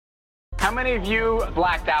How many of you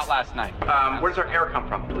blacked out last night? Where does our air come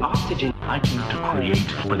from? Oxygen I need to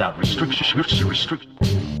create without restriction.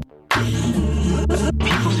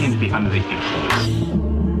 People seem to be under the influence.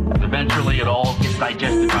 Eventually it all gets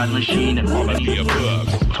digested by the machine and all of the above.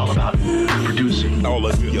 It's all about producing. All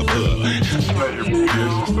of the above.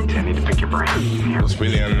 I need to pick your brain. It's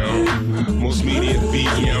really unknown. Most media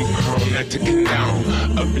BM chromatic down.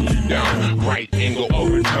 Up and you down. Right angle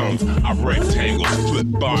overtones. I rectangles. Flip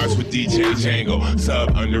bars with DJ Django.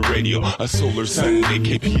 Sub under radio. A solar Sunday.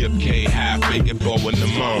 KPFK. Half bacon blowing the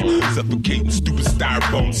moan. Suffocating stupid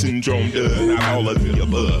styrofoam syndrome. Not all of the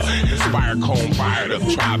above. Inspire cone fired up.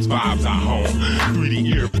 Tribes vibes at home.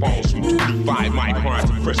 3D earphones from 25 microns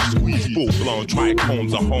to fresh squeeze. Full blown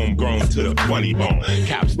trichomes are homegrown to the funny bone.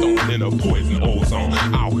 Capstone in a poison ozone.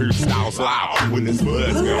 I'll hear styles loud when this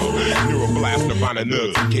bud's gone. Neuroblast, Nirvana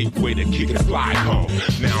nugs, a gateway to kick and fly home.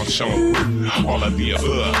 Now shown with all of the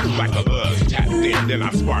above. Like a love, tapped in, then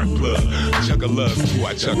I spark plug. Chuck a love, too,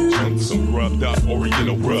 I chuck chunks, some grubbed up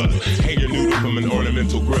oriental rug. Hang your noodle from an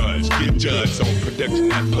ornamental grudge. Get judged on production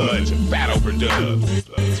that pudge. Fat overdub.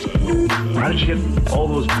 How did you get all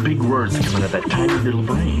those big words coming out of that tiny little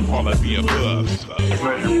brain? All of the above.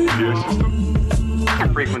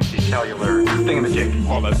 Frequency cellular thingamajig.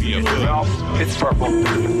 All of the above. Well, it's purple.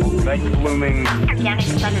 Like blooming. Organic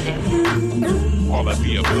sedative. All of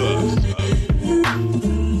the above.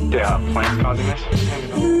 Yeah, plants causing this?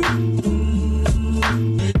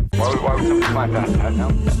 Why would somebody plant that? I don't know.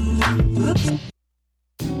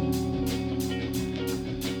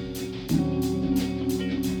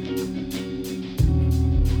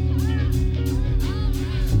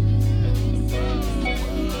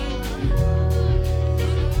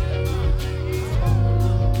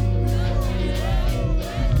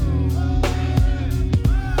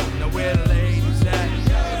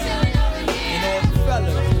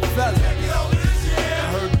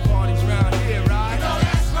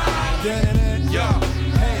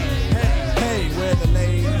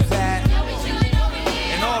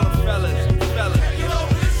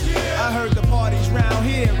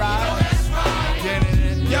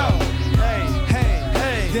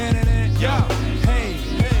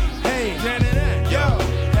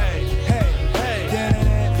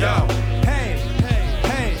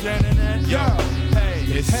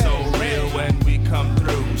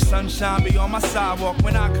 Sunshine be on my sidewalk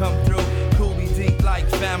when I come through. Coolie deep like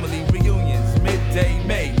family reunions. Midday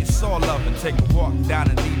May, it's all loving. Take a walk down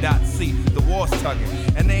in D.C. The war's tugging,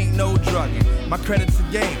 and ain't no drugging. My credit's a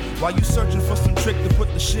game. While you searching for some trick to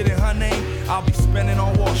put the shit in her name, I'll be spending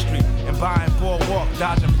on Wall Street and buying boardwalk,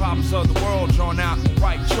 dodging problems of the world drawn out in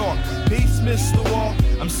white chalk. Peace, Mr. Wall.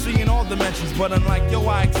 I'm seeing all dimensions, but unlike your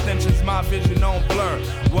eye extensions, my vision don't blur.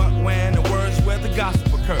 What, when, and words where the gossip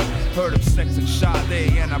occur. Heard of sex and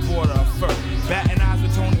Sade, and I bought her a fur. Batting eyes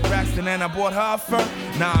with Tony Braxton, and I bought her a fur.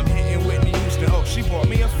 Now I'm hitting Whitney Houston, oh, she bought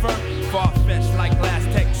me a fur. Far-fetched like Glass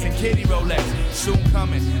Tex and Kitty Rolex. Soon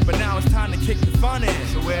coming, but now it's time to kick the fun in.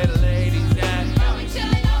 So where the ladies at?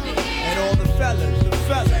 And all the fellas.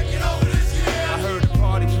 I heard the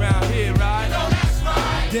parties round here, right? No, that's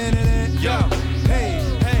right. Yo, hey,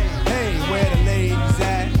 where the ladies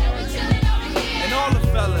at? And all the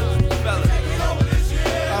fellas.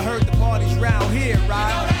 I heard the parties round here,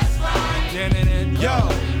 right? Yo,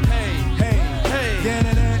 hey,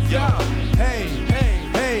 yo, hey,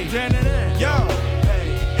 yo,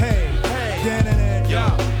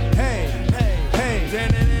 hey,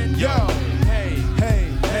 yo,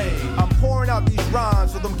 hey. I'm pouring out these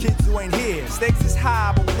rhymes for them kids who ain't here. Stakes is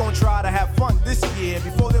high, but we gon' try to have fun this year.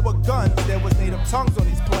 Before there were guns, there was native tongues on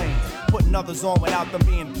these planes. Putting others on without them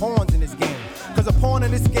being pawns in this game. Cause a pawn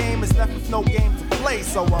in this game is left with no game to play.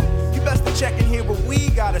 So you best to check and hear what we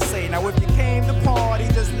gotta say. Now if you came to party,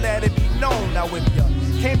 just let it be known. Now if you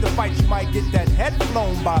came to fight, you might get that head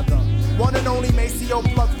blown by the one and only Maceo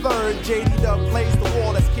Plug third. JD Dub plays the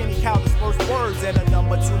wall as Kenny Calder's first words. And a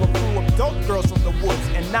number two, a crew of dope girls from the woods.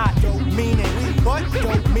 And not dope meaning, but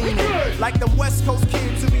dope meaning. Like the West Coast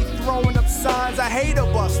kids who be throwing up signs. I hate a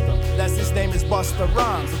buster, that's his name is Busta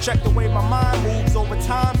Rhymes. So check the way my mind moves over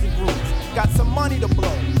times and grooves. Got some money to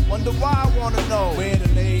blow, wonder why I wanna know where the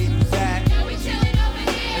ladies at.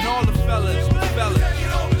 And all the fellas.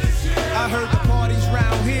 I heard the parties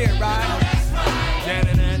round here, right?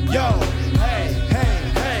 Yo, hey,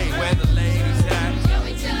 where the ladies at?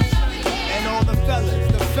 And all the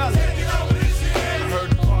fellas. I heard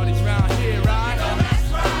the parties round here, right?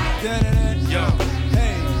 Yo,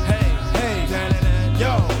 hey, yo, hey,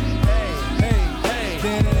 yo, hey,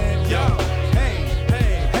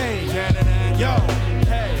 yo,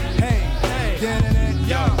 hey,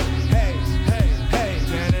 yo,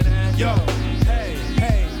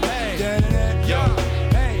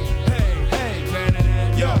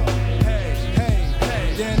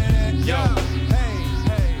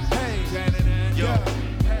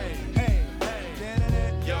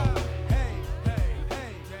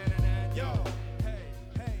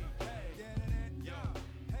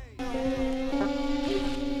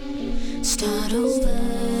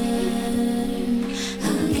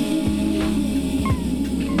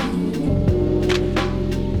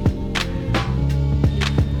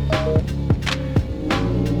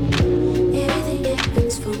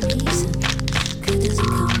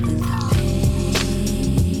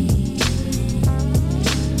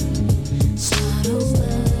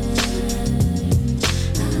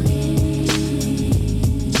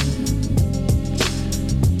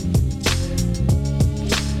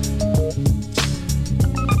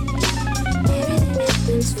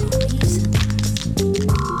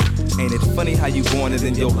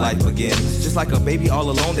 life begins. Just like a baby all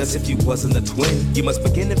alone, as if you wasn't a twin. You must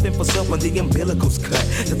begin to fend for self when the umbilical's cut.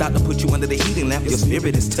 The doctor put you under the heating lamp, your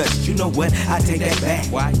spirit is touched. You know what? I take that back.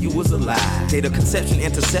 Why you was alive? Data conception,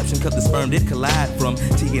 interception, cause the sperm did collide from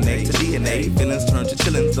TNA to DNA. Feelings turn to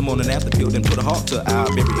chillings. The morning after pill, then put a halt to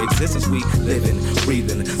our very existence. We living,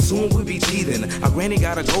 breathing. Soon we'll be teething. Our granny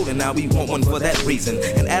got a gold and now we want one for that reason.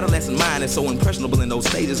 An adolescent mind is so impressionable in those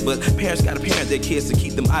stages, but parents gotta parent their kids to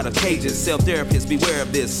keep them out of cages. Self-therapists, beware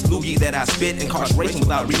of this loogie that I spit. Incarceration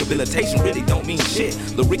without rehabilitation really don't mean shit.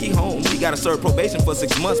 Lil' Ricky Holmes, he gotta serve probation for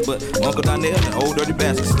 6 months, but Uncle Donnell, the old dirty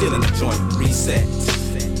bastard, still in the joint. Reset.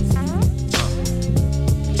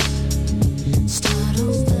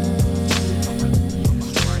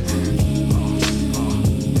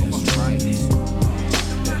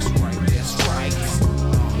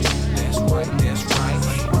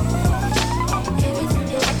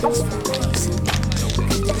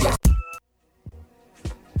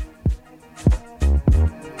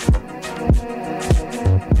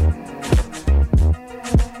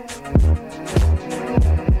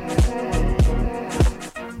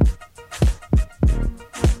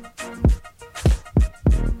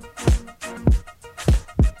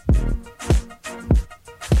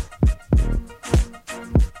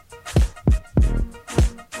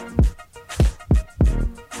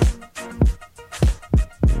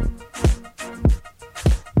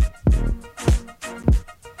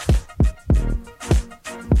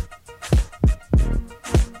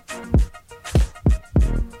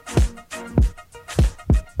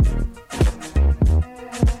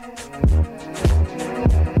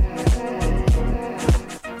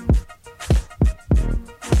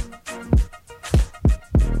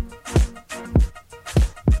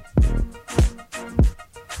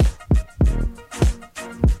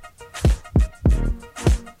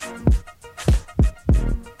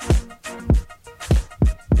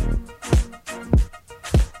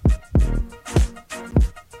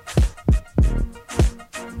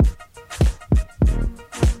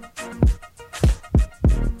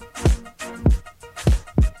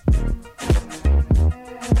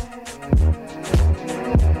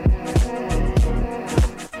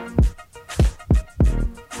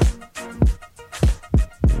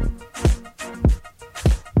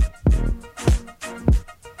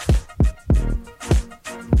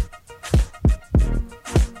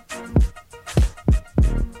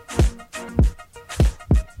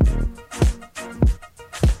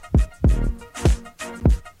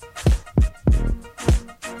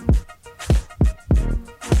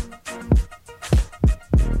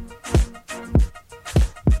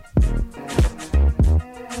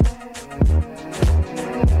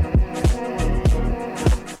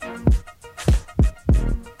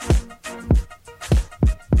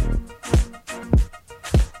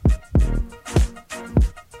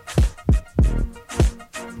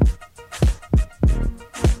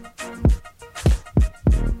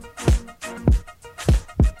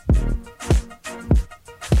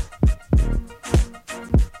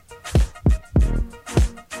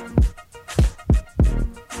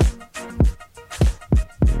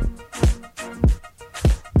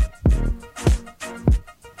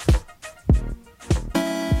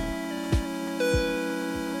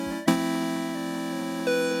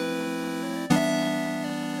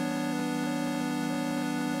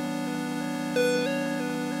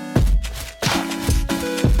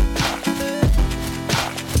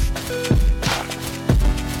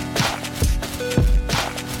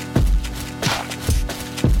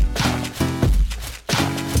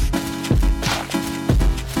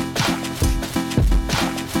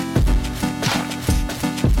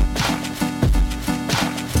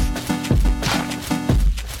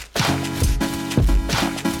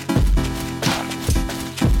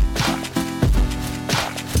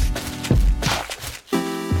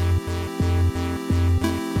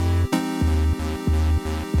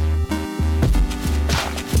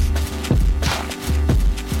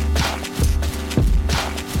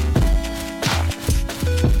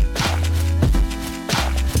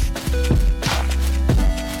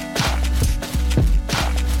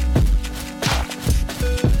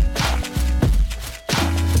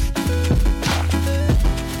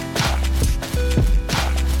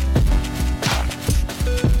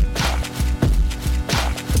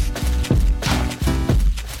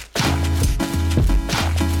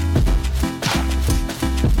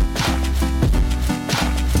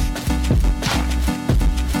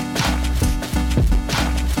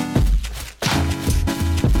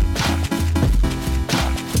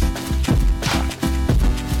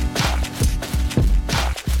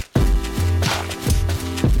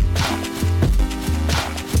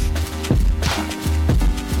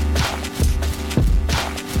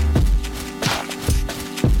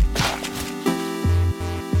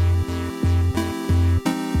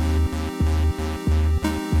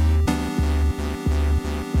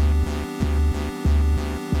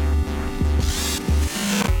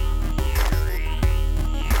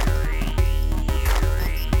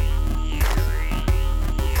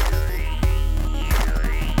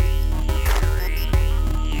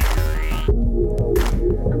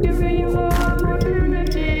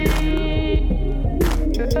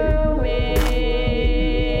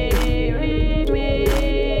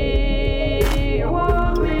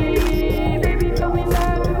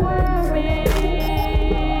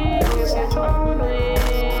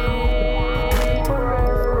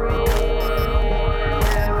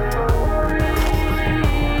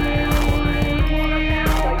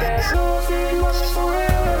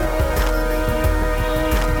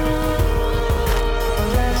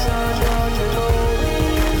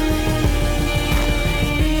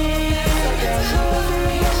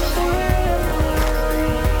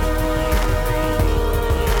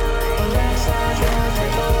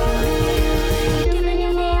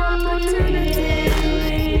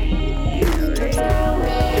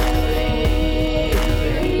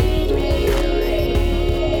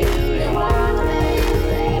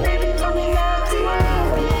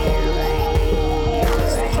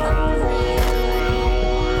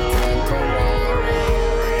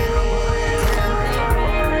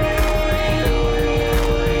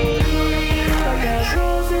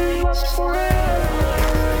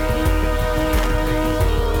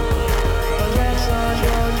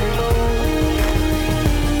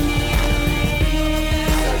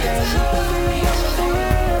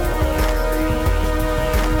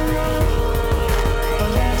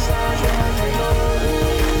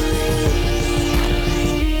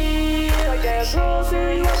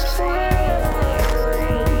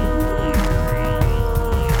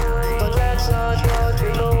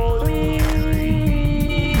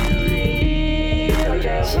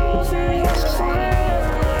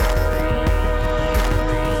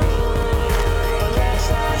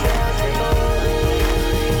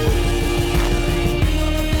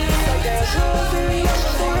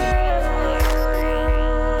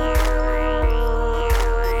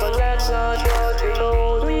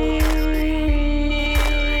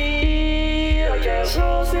 guess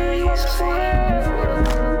nothing lasts forever.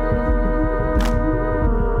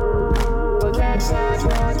 But that's not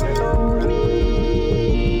what you told me.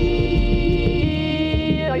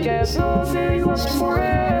 I guess nothing lasts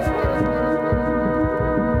forever.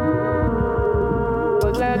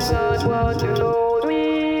 But that's not what you told me.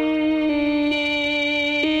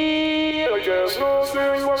 I guess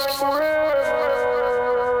nothing lasts forever.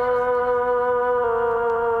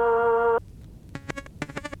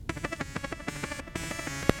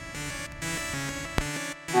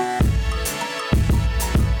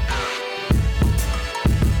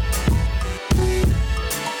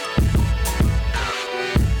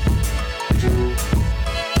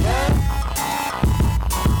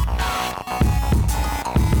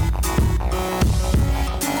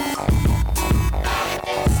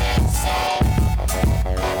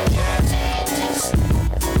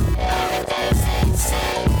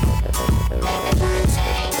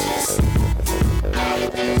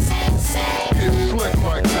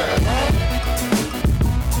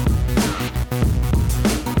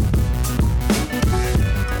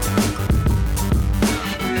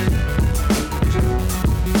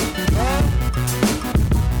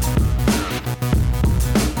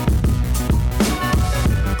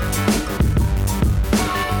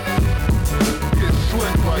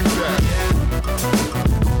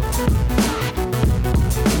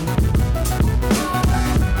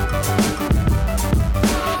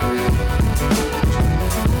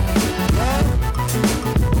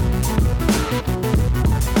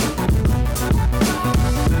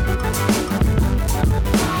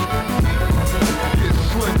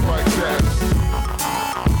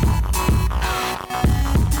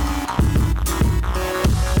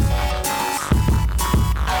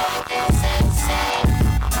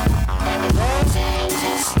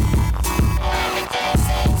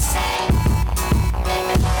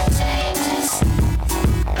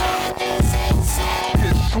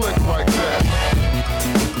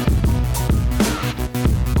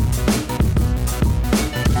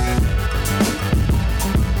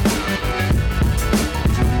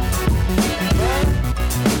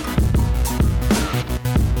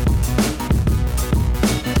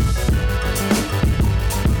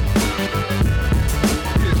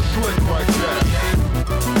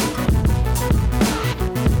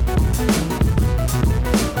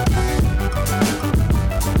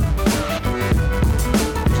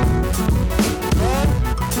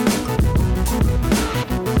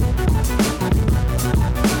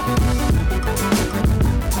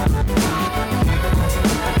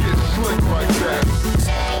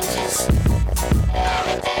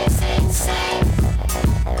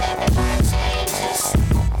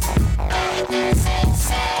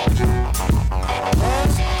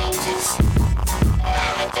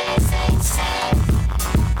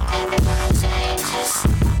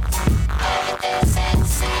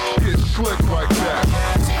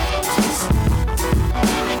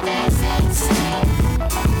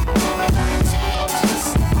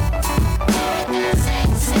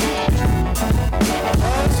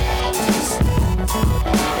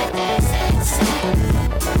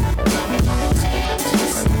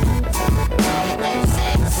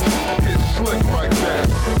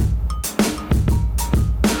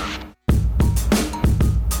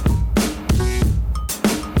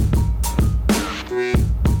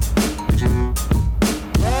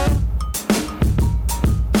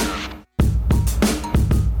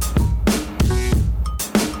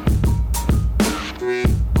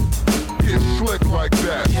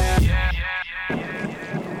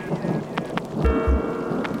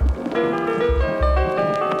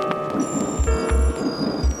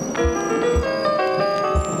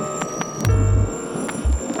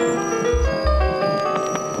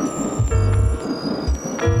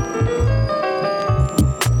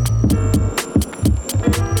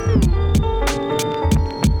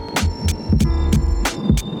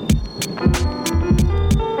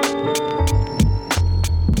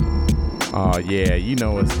 Yeah, you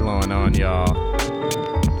know what's going on, y'all.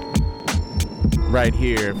 Right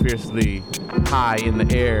here, fiercely high in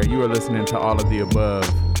the air, you are listening to All of the Above,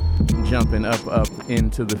 jumping up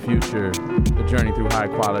into the future, a journey through high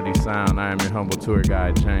quality sound. I am your humble tour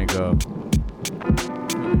guide, Django.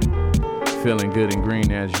 Feeling good and green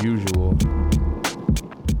as usual.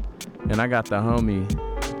 And I got the homie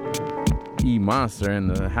E-Monster in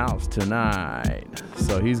the house tonight.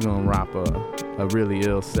 So he's gonna rock a really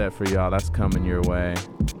ill set for y'all. That's coming your way.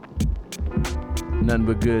 Nothing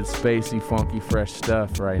but good, spacey, funky, fresh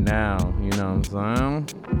stuff right now. You know what I'm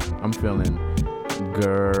saying? I'm feeling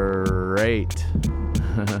great.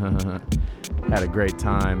 Had a great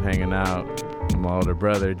time hanging out My older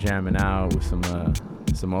brother jamming out with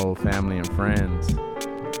some old family and friends.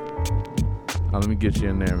 Oh, let me get you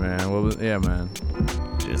in there, man. Yeah, man.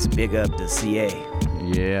 Just big up the CA.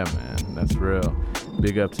 Yeah, man. That's real.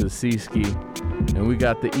 Big up to the C-Ski. And we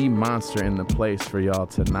got the E-Monster in the place for y'all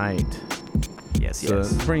tonight. Yes. So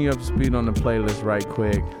bring you up to speed on the playlist right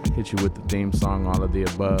quick. Hit you with the theme song, All of the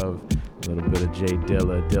Above. A little bit of J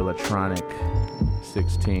Dilla, Dillatronic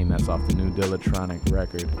 16. That's off the new Dillatronic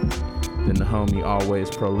record. Then the homie Always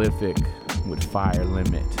Prolific with Fire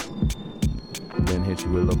Limit. Then hit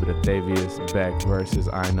you with a little bit of Thavius Beck versus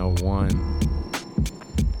I Know One.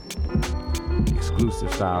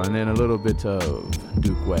 Exclusive style. And then a little bit of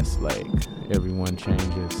Duke Westlake. Everyone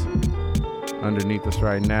Changes. Underneath us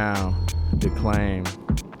right now, Declaim.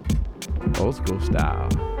 Old school style.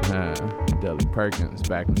 Dudley Perkins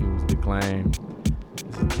back when he was Declaim.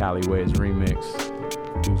 This is Cali Waves remix.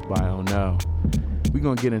 Produced by Oh No. We're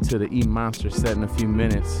gonna get into the E-Monster set in a few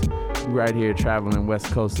minutes. We're right here traveling west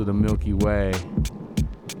coast of the Milky Way.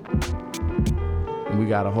 And we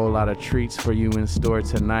got a whole lot of treats for you in store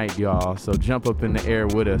tonight, y'all. So jump up in the air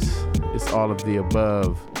with us. It's all of the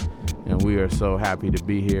above. And we are so happy to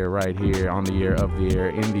be here, right here, on the air, of the air,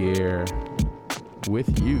 in the air,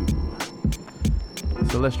 with you.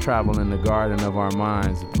 So let's travel in the garden of our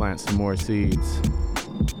minds and plant some more seeds.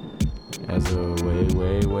 As way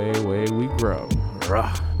we grow.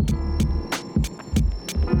 Rah.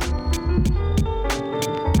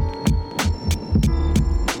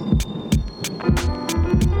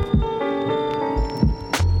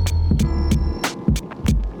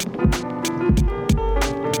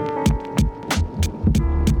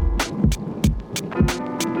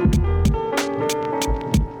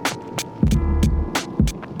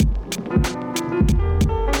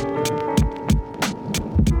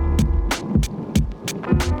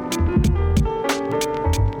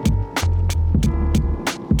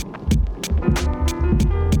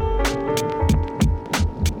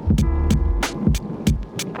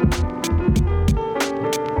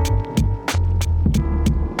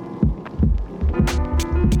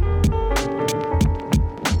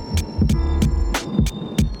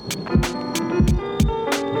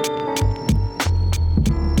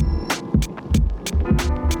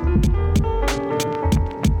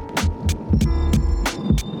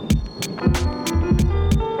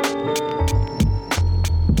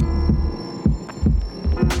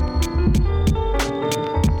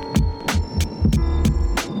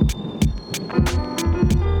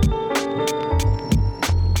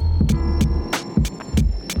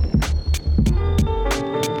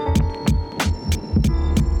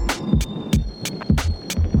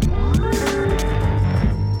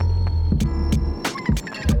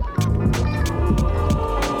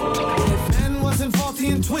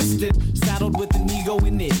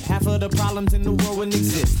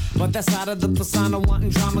 That side of the persona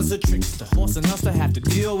wanting dramas or tricks to forcing us to have to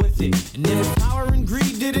deal with it. And if power and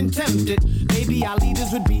greed didn't tempt it, maybe our leaders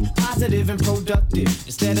would be positive and productive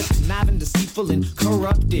instead of conniving, deceitful and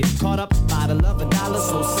corrupted, caught up by the love of dollars,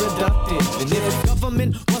 so seductive. And if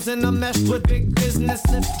government wasn't a mess with big business,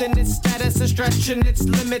 lifting its status and stretching its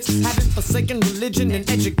limits, having forsaken religion and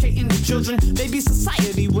educating the children, maybe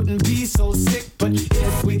society wouldn't be so sick. But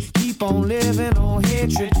if we keep on living on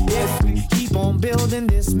hatred, if we keep on building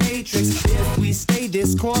this matrix, if we stay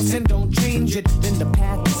this course and don't change it, then the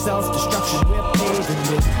path to self-destruction we're paving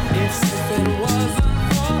with. If it wasn't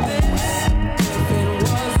for this, if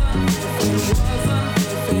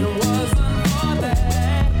it wasn't for that,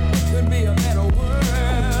 it would be a better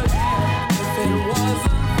world. If it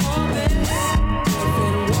wasn't for this, if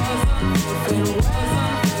it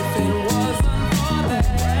wasn't for that,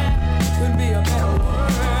 it would be a better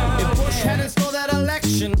world. If Bush hadn't stole that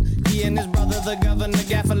election, he and his brother, the governor,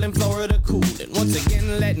 gaffling Florida cool, and once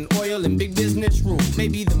again letting oil and big business rule.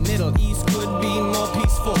 Maybe the Middle East could be more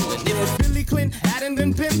peaceful. And if Billy Clinton hadn't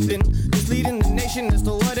been pimping, misleading the nation as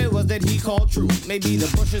to what it was that he called true, maybe the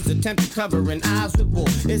Bush's attempt to covering eyes with wool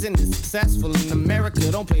isn't as successful in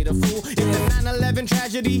America. Don't play the fool. If the 9/11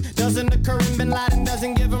 tragedy doesn't occur and Bin Laden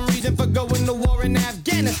doesn't give him reason for going to war in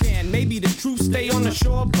Afghanistan, maybe the troops stay on the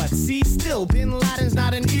shore. But see, still Bin Laden's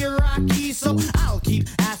not an Iraqi, so I'll keep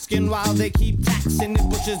asking while they keep taxing the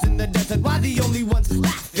bushes in the desert. Why the only ones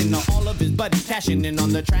laughing are all of his buddies cashing in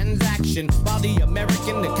on the transaction, while the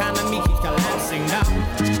American economy keeps collapsing now.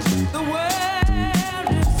 The world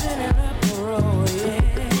is in an uproar, yeah.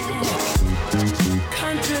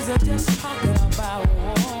 Countries are just talking about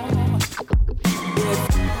war.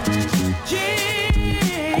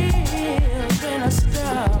 Jail's been a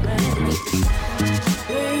starving.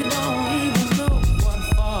 They don't even know what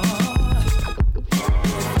for.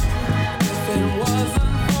 If it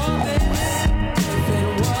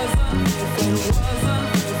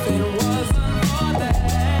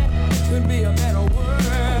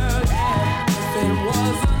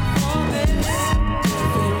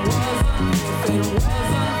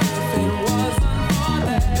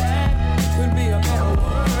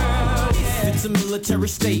It's a military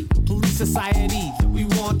state, police society that we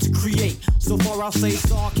want to create. So far I'll say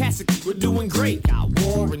sarcastically, we're doing great. Got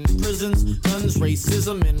war and prisons, guns,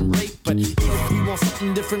 racism, and rape. But if we want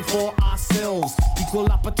something different for ourselves, equal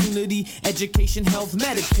opportunity, education, health,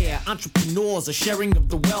 Medicare, entrepreneurs, a sharing of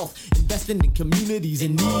the wealth, investing in communities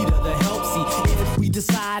in need of the help. See, if we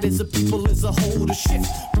decide as a people as a whole to shift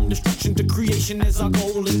from destruction to creation as our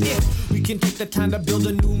goal, and if we can take the time to build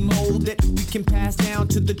a new mold that we can pass down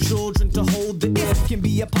to the children to hold, the if can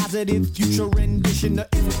be a positive future rendition, the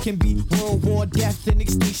if can be world war, death, and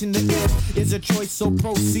extinction, the if is a choice, so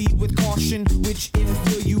proceed with caution. Which if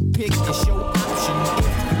will you pick? It's your option.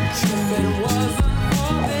 If it wasn't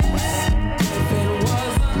for this, if it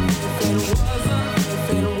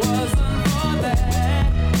wasn't for that,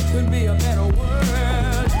 could be a better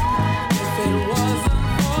world. If it wasn't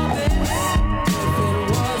for this, if it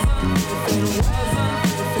wasn't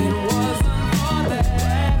for that,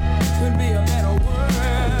 could be a better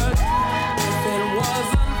world. If it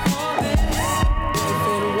wasn't for this, if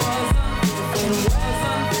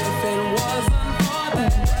it wasn't for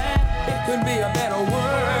that, it could be a better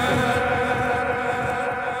world.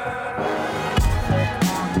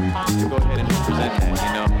 Go ahead and present that,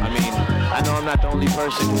 you know. I mean, I know I'm not the only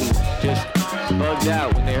person who just bugged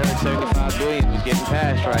out when they heard 75 billion was getting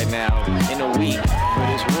passed right now in a week for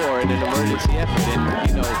this war and an emergency effort. And,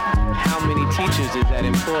 you know, how many teachers does that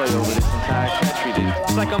employ over this entire country?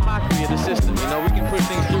 It's like a mockery of the system, you know. We can push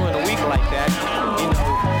things through in a week like that, you know.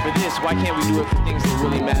 For this, why can't we do it for things that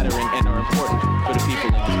really matter and are important for the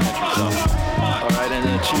people in this country? So, all right, and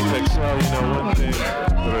then Chief Excel, you know, one thing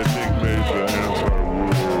that I think made the answer.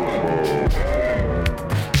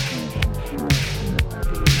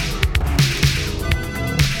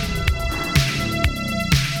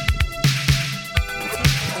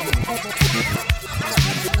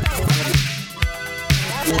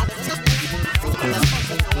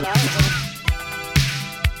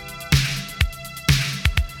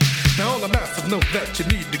 Now all the masses know that you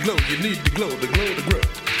need to glow, to grow.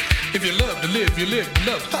 If you love to live, you live to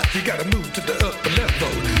love hot, you gotta move to the upper level.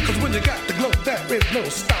 Cause when you got the glow, there is no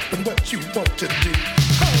stopping what you want to do.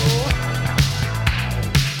 Oh.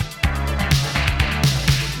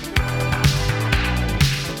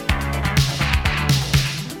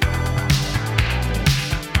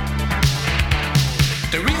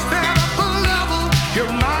 To reach that upper level,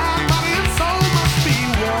 your mind, body, and soul must be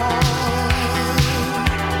one.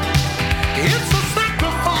 It's a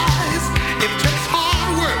sacrifice, it takes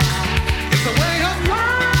hard work, it's a way of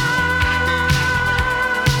life.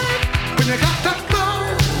 When you got that glow,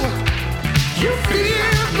 you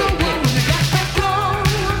feel the world. When you got that glow,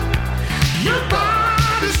 your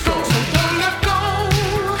body's strong, so don't let go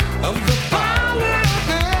of the power of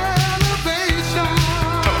elevation.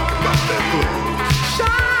 Talk about that glow.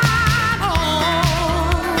 Shine on,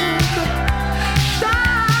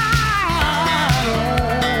 shine on,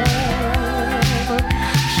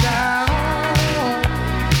 shine on,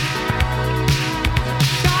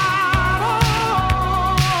 shine on.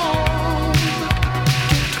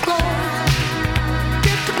 Get the glow,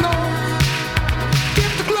 get the glow,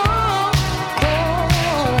 get the glow.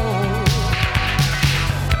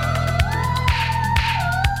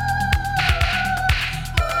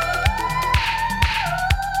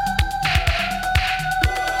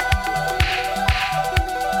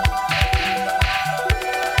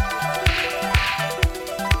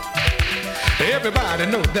 Everybody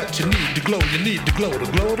know that you need to glow, to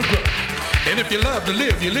glow. And if you love to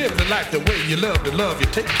live, you live the life the way you love to love, you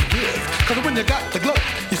take to give. Cause when you got the glow,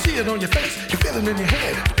 you see it on your face, you feel it in your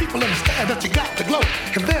head. People understand that you got the glow,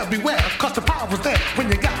 and they'll beware, cause the power was there when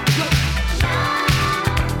you got the glow.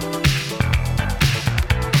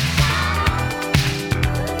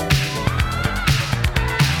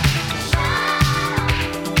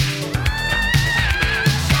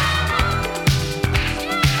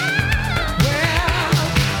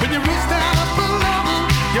 When you reach that upper level,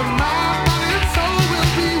 your mind, body, and soul will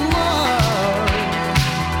be one.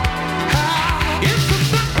 It's a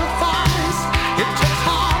sacrifice, it takes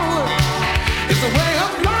hard work, it's a way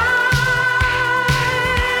of life.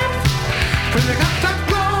 When you got that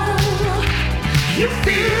glow, you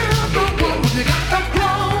feel the world. When you got that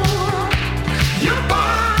glow, your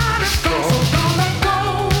body's strong, so don't let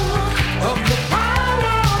go of the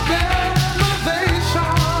power of elevation.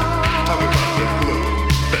 Talk about that glow.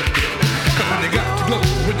 Cause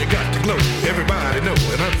when you got the glow, everybody know,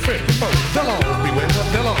 and unfriendly folks, they'll all be well,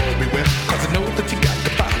 cause they know that you got the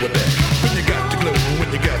power there. When you got the glow,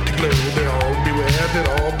 they'll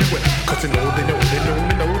all be well, cause they know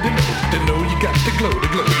you got the glow.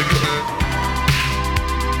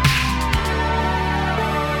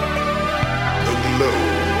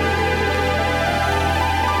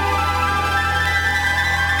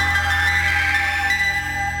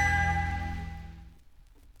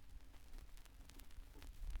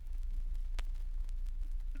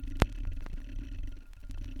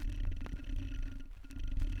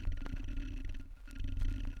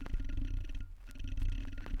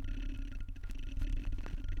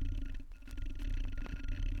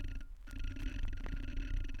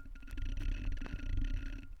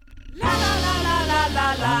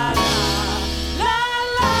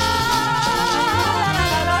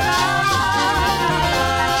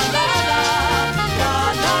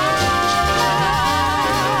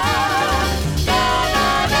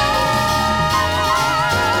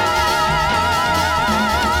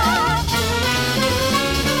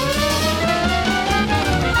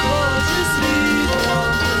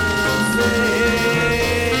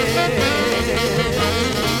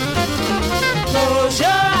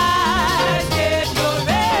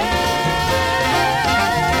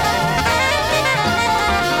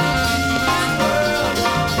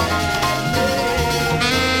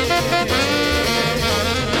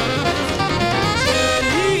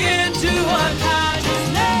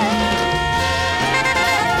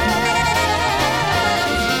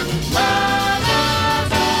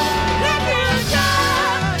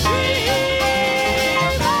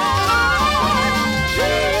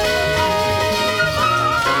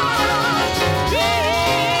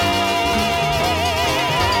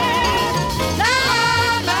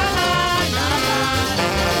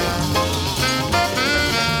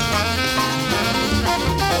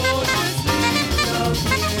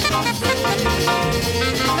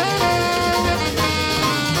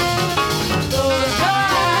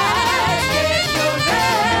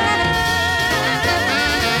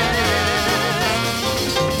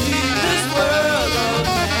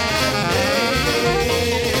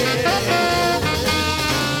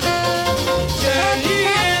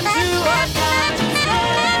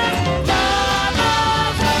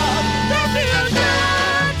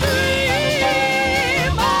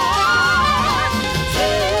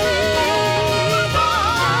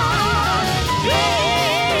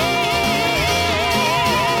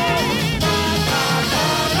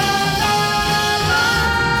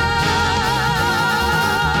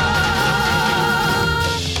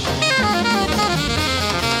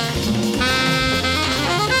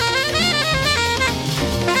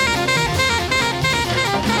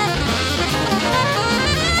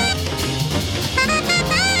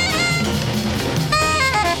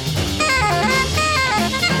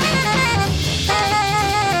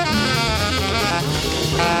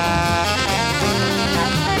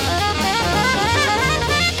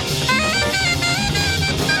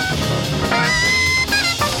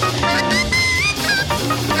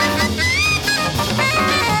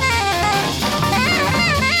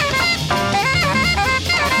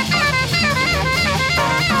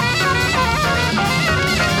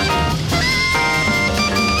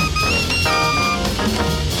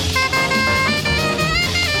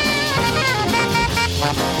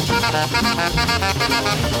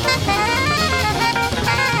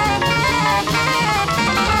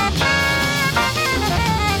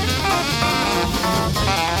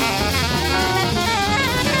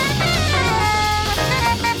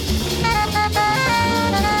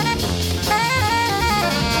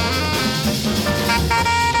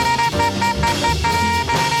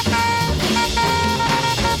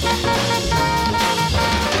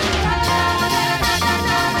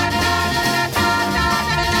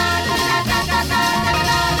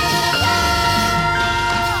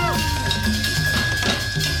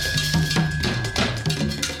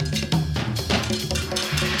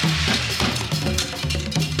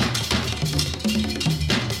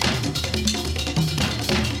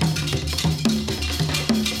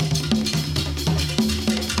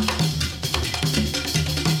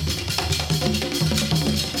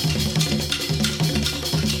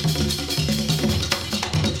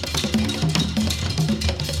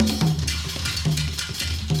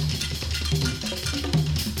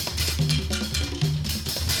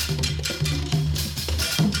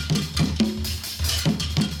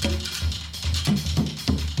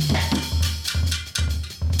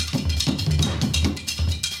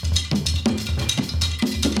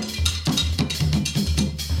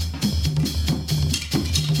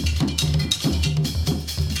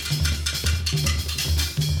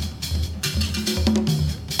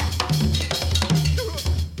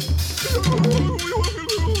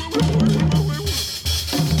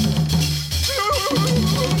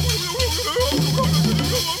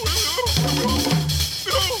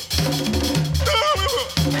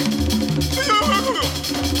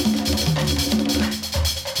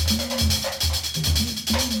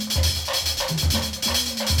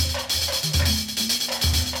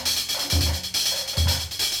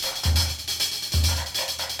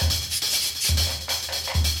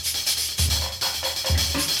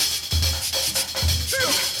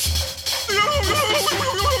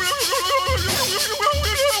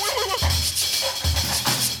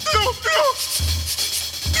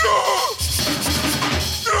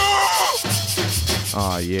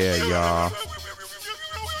 Oh yeah, y'all.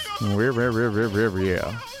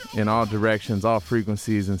 Yeah. In all directions, all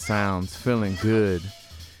frequencies and sounds, feeling good.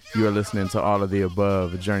 You are listening to All of the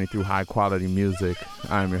Above, a journey through high quality music.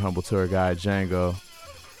 I am your humble tour guide, Django,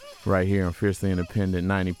 right here on Fiercely Independent,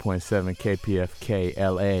 90.7 KPFK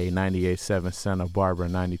LA, 98.7 Santa Barbara,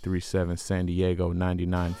 93.7 San Diego,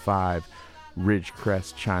 99.5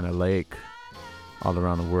 Ridgecrest, China Lake. All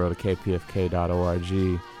around the world at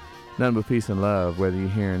kpfk.org. Nothing but peace and love, whether you're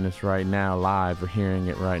hearing this right now live or hearing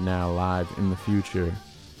it right now live in the future.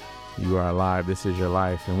 You are alive. This is your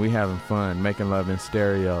life. And we having fun making love in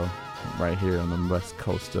stereo right here on the west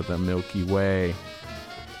coast of the Milky Way.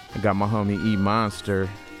 I got my homie E Monster.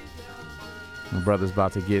 My brother's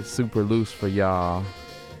about to get super loose for y'all.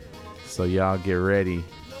 So y'all get ready.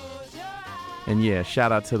 And yeah,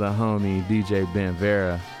 shout out to the homie DJ Ben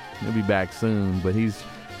Vera. He'll be back soon, but he's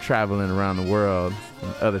traveling around the world, on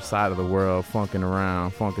the other side of the world, funking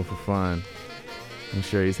around, funking for fun. I'm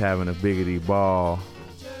sure he's having a biggity ball.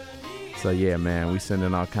 So yeah, man, we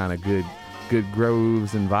sending all kind of good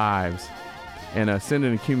grooves and vibes. And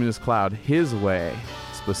sending a Cumulus Cloud his way,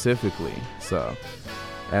 specifically. So,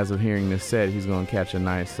 as of hearing this set, he's going to catch a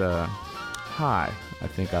nice hi, I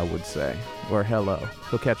think I would say. Or hello.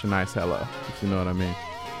 He'll catch a nice hello, if you know what I mean.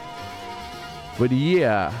 But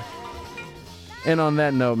yeah. And on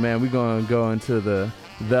that note, man, we're going to go into the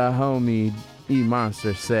homie E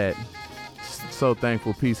Monster set. So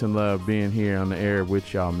thankful, peace and love being here on the air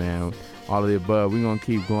with y'all, man. All of the above. We're going to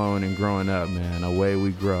keep glowing and growing up, man. Away we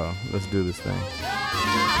grow. Let's do this thing.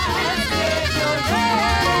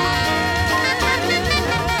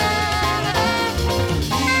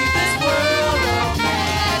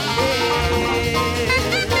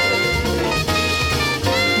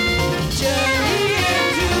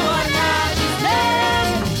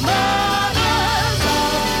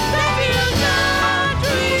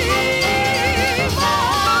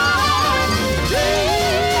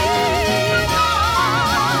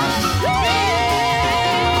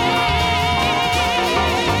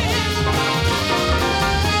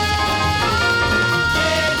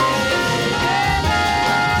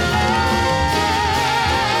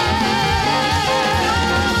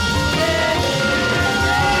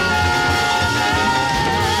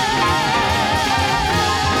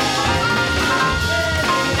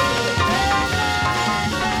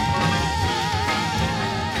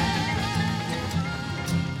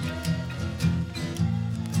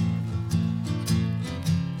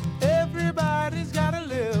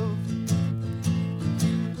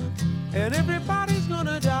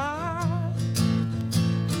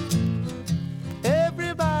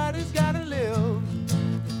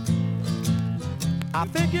 I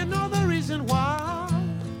think you know the reason why.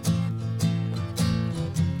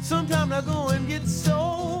 Sometimes the going gets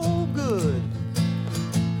so good,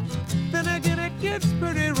 then again it gets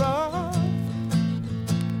pretty rough.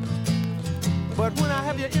 But when I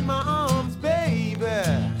have you in my arms, baby,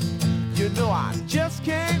 you know I just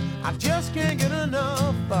can't get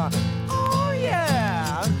enough. Oh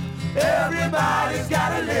yeah, everybody's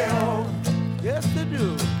gotta live. Yes they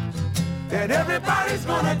do. And everybody's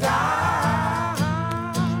gonna die.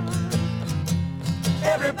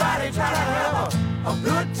 Everybody try to have a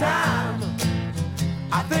good time.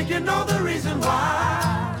 I think you know the reason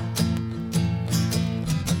why.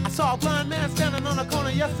 I saw a blind man standing on the corner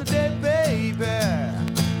yesterday, baby.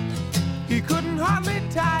 He couldn't hardly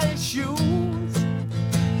tie his shoes,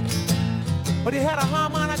 but he had a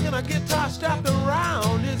harmonica and a guitar strapped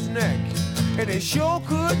around his neck, and he sure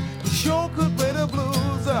could play the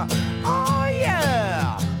blues. Oh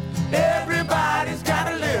yeah, everybody's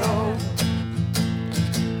gotta live,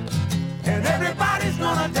 and everybody's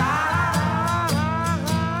gonna die.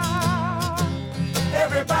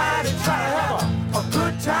 Everybody try to have a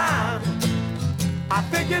good time. I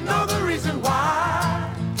think you know the reason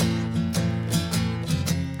why.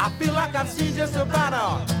 I feel like I've seen just about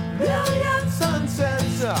a million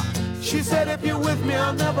sunsets. She said if you're with me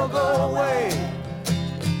I'll never go away.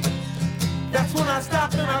 That's when I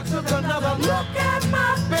stopped and I took another look at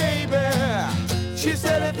my baby. She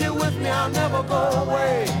said if you're with me I'll never go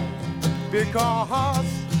away. Because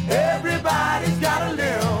everybody's gotta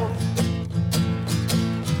live,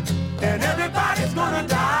 and everybody's gonna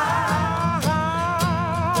die.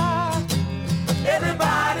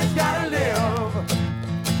 Everybody's gotta live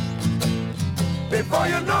before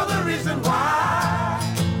you know the reason why.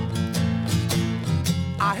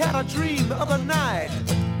 I had a dream the other night,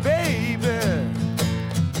 baby.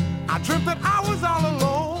 I dreamt that I was all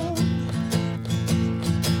alone.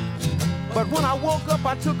 But when I woke up,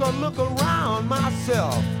 I took a look around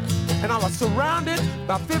myself, and I was surrounded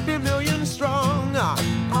by 50 million strong.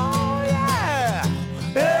 Oh yeah,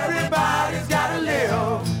 everybody's gotta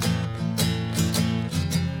live,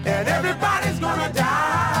 and everybody's gonna die.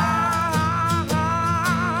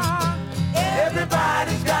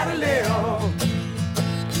 Everybody's gotta live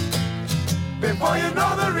before you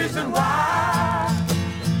know the reason why.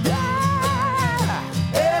 Yeah,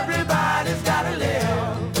 everybody's gotta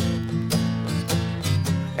live,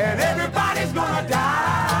 and everybody's gonna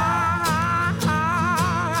die.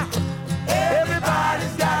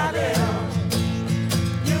 Everybody's gotta live.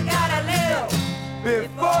 You gotta live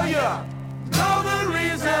before you know the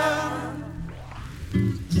reason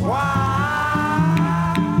why.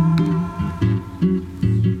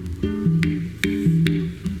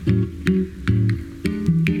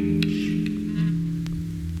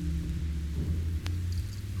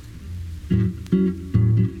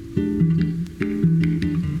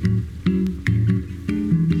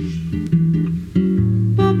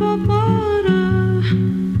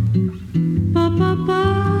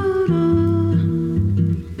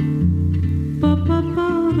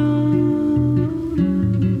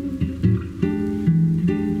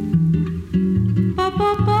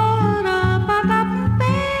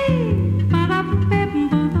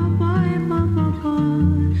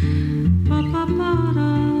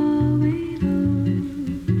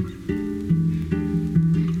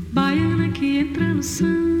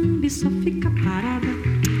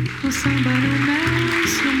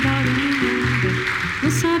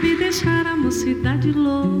 Cidade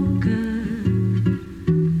louca.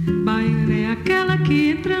 Baiana é aquela que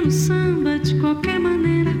entra no samba de qualquer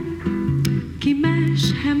maneira, que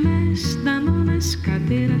mexe, remexe, dá nó nas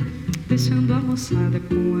cadeiras, deixando a moçada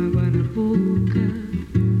com água na boca.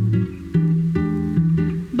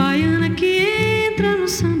 Baiana que entra no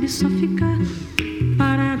samba e só fica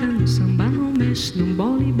parada no samba, não mexe, não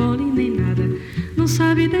bole, bole nem nada, não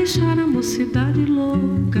sabe deixar a mocidade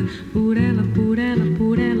louca. Por ela, por ela,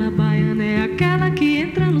 por ela, baiana é aquela que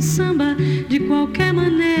entra no samba de qualquer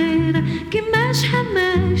maneira, que mexe,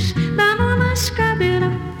 remexe, dá nó nas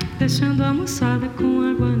cadeiras, deixando a moçada com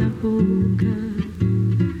água na boca.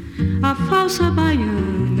 A falsa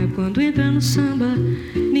baiana, quando entra no samba,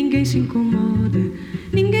 ninguém se incomoda,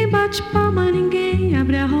 ninguém bate palma, ninguém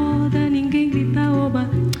abre a roda, ninguém grita oba,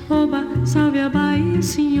 oba, salve a Bahia,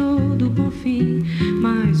 senhor do bom fim.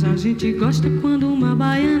 Mas a gente gosta quando uma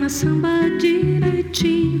baiana samba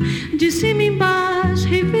direitinho, de cima embaixo,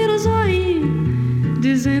 revira o zoinho,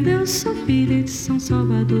 dizendo eu sou filha de São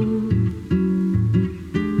Salvador.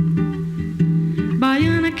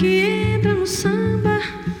 Baiana que entra no samba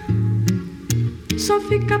só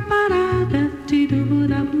fica parada,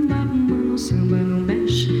 no samba não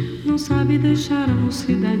mexe, não sabe deixar a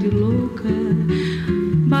mocidade louca.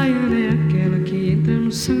 Baiana é aquela que entra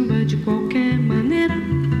no samba de qualquer maneira,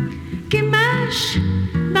 que mexe,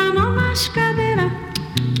 dá nó nas cadeiras,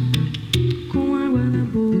 com água na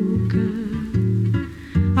boca.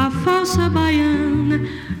 A falsa baiana,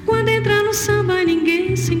 quando entra no samba,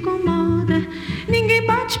 ninguém se incomoda, ninguém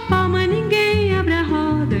bate palma, ninguém abre a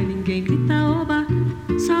roda, ninguém grita oba,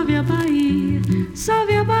 salve a Bahia,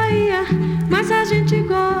 salve a Bahia. Mas a gente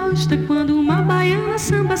gosta quando uma baiana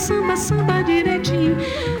samba, samba, samba direitinho,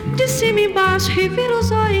 de cima embaixo, revira o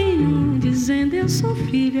zoinho, dizendo eu sou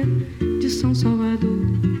filha de São Salvador.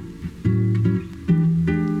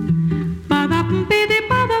 Oh,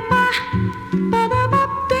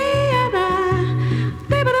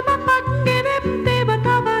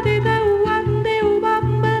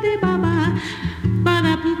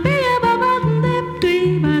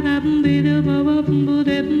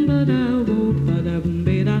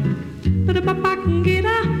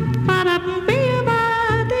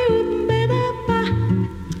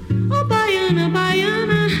 baiana,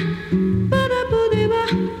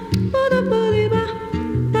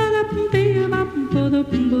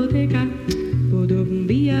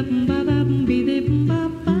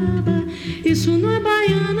 baiana, isso não é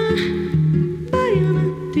baiana, baiana,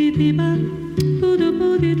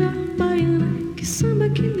 baiana, que samba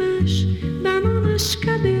que mexe, dá nó nas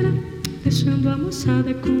cadeiras, deixando a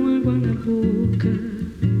moçada com água na boca.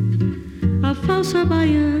 A falsa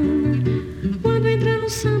baiana, quando entra no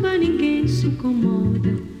samba, ninguém se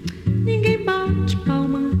incomoda, ninguém bate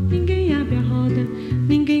palma, ninguém abre a roda,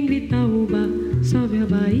 ninguém grita oba, salve a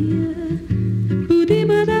Bahia.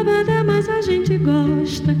 Mas a gente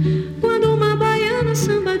gosta quando uma baiana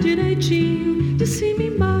samba direitinho, de cima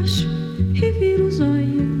embaixo, revira o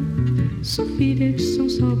zóio. Sou filha de São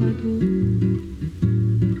Salvador.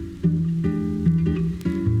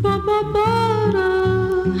 Bora,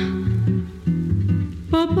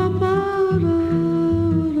 bora, bora.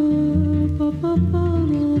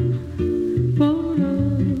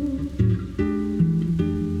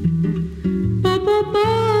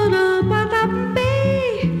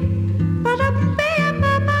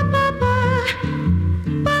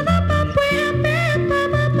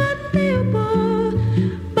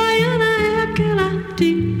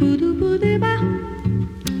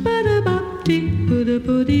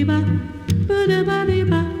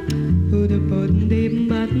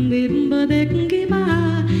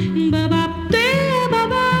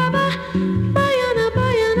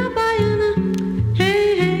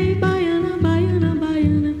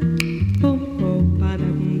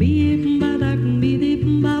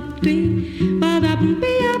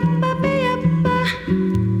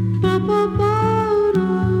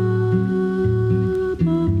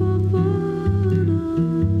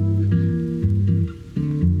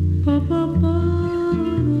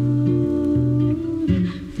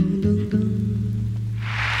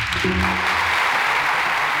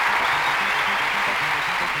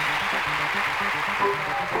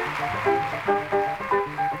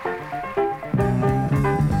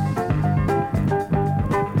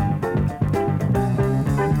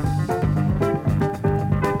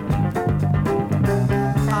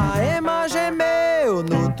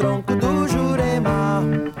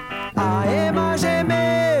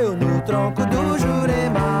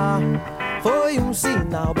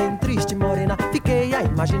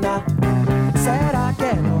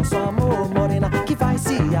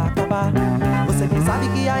 sabe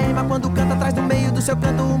que a ema quando canta traz no meio do seu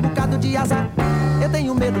canto um bocado de azar. Eu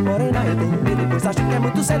tenho medo, morena, eu tenho medo, pois acho que é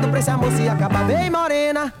muito cedo pra esse amor se acabar. Vem,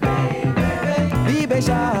 morena, me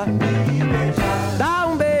beijar, dá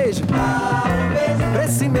um beijo, pra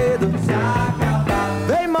esse medo se acabar.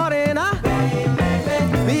 Vem, morena,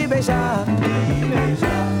 me beijar,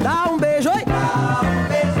 dá um beijo, oi,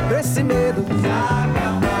 pra esse medo se acabar.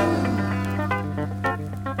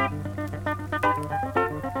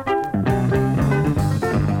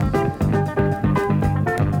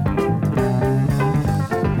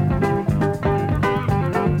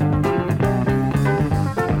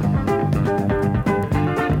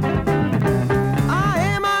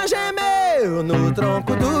 No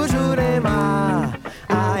tronco do Jurema,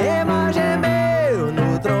 a ema gemeu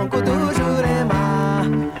no tronco do Jurema.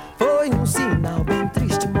 Foi um sinal bem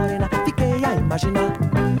triste, morena, fiquei a imaginar.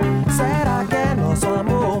 Será que é nosso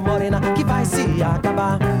amor, morena, que vai se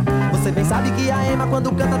acabar? Você bem sabe que a ema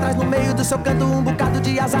quando canta traz no meio do seu canto um bocado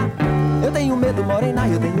de azar. Eu tenho medo, morena,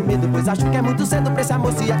 eu tenho medo, pois acho que é muito cedo pra esse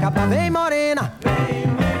amor se acabar. Vem, morena,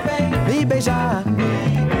 vem, me beijar,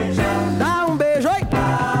 dá um beijo, oi,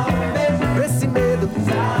 pra esse medo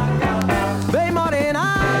se acabar. Vem, morena,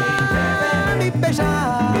 me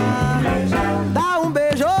beijar, dá um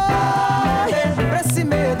beijo, oi, pra esse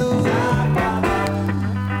medo se acabar.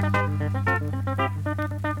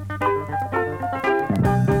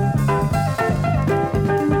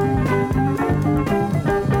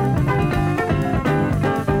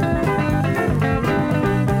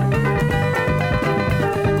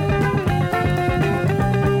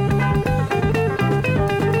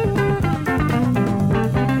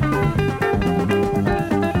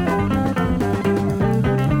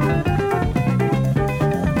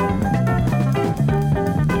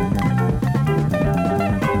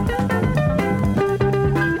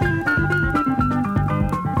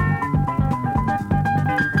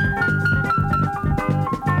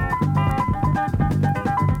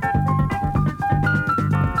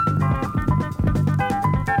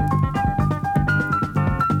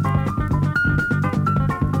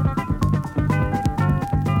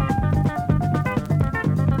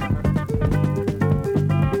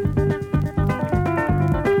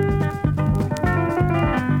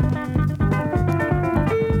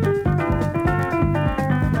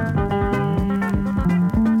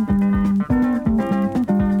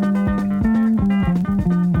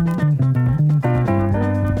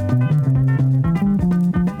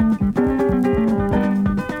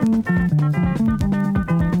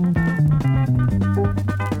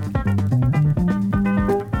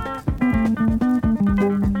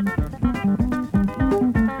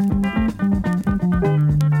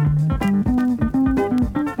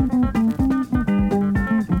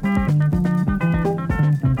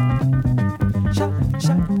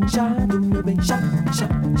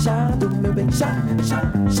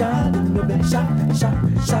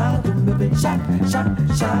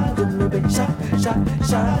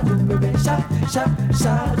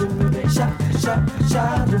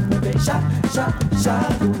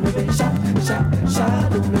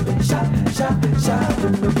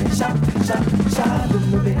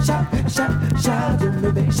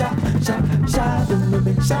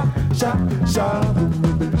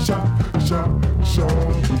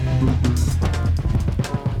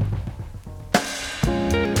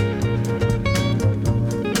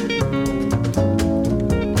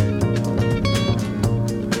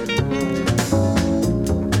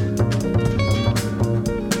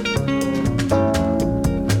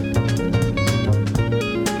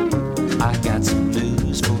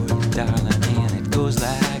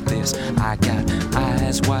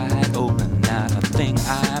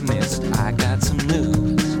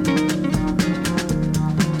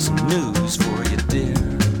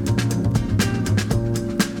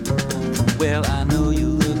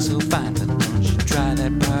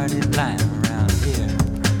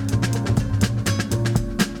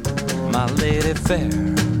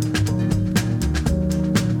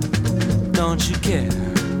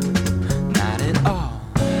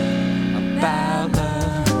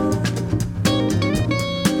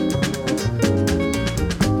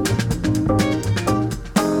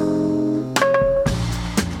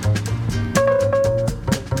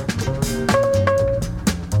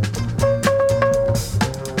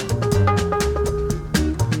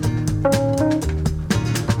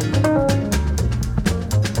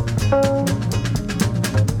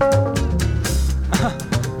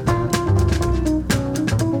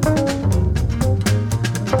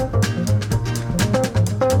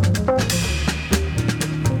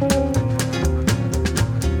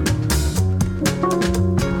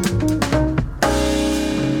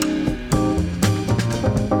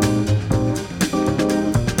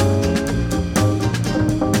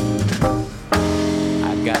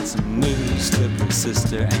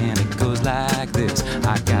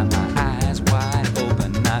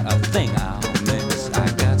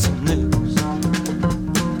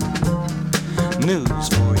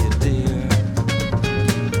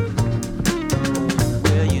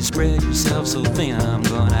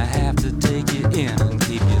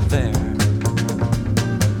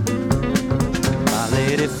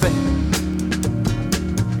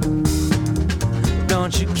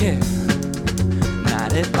 care,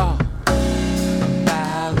 not at all.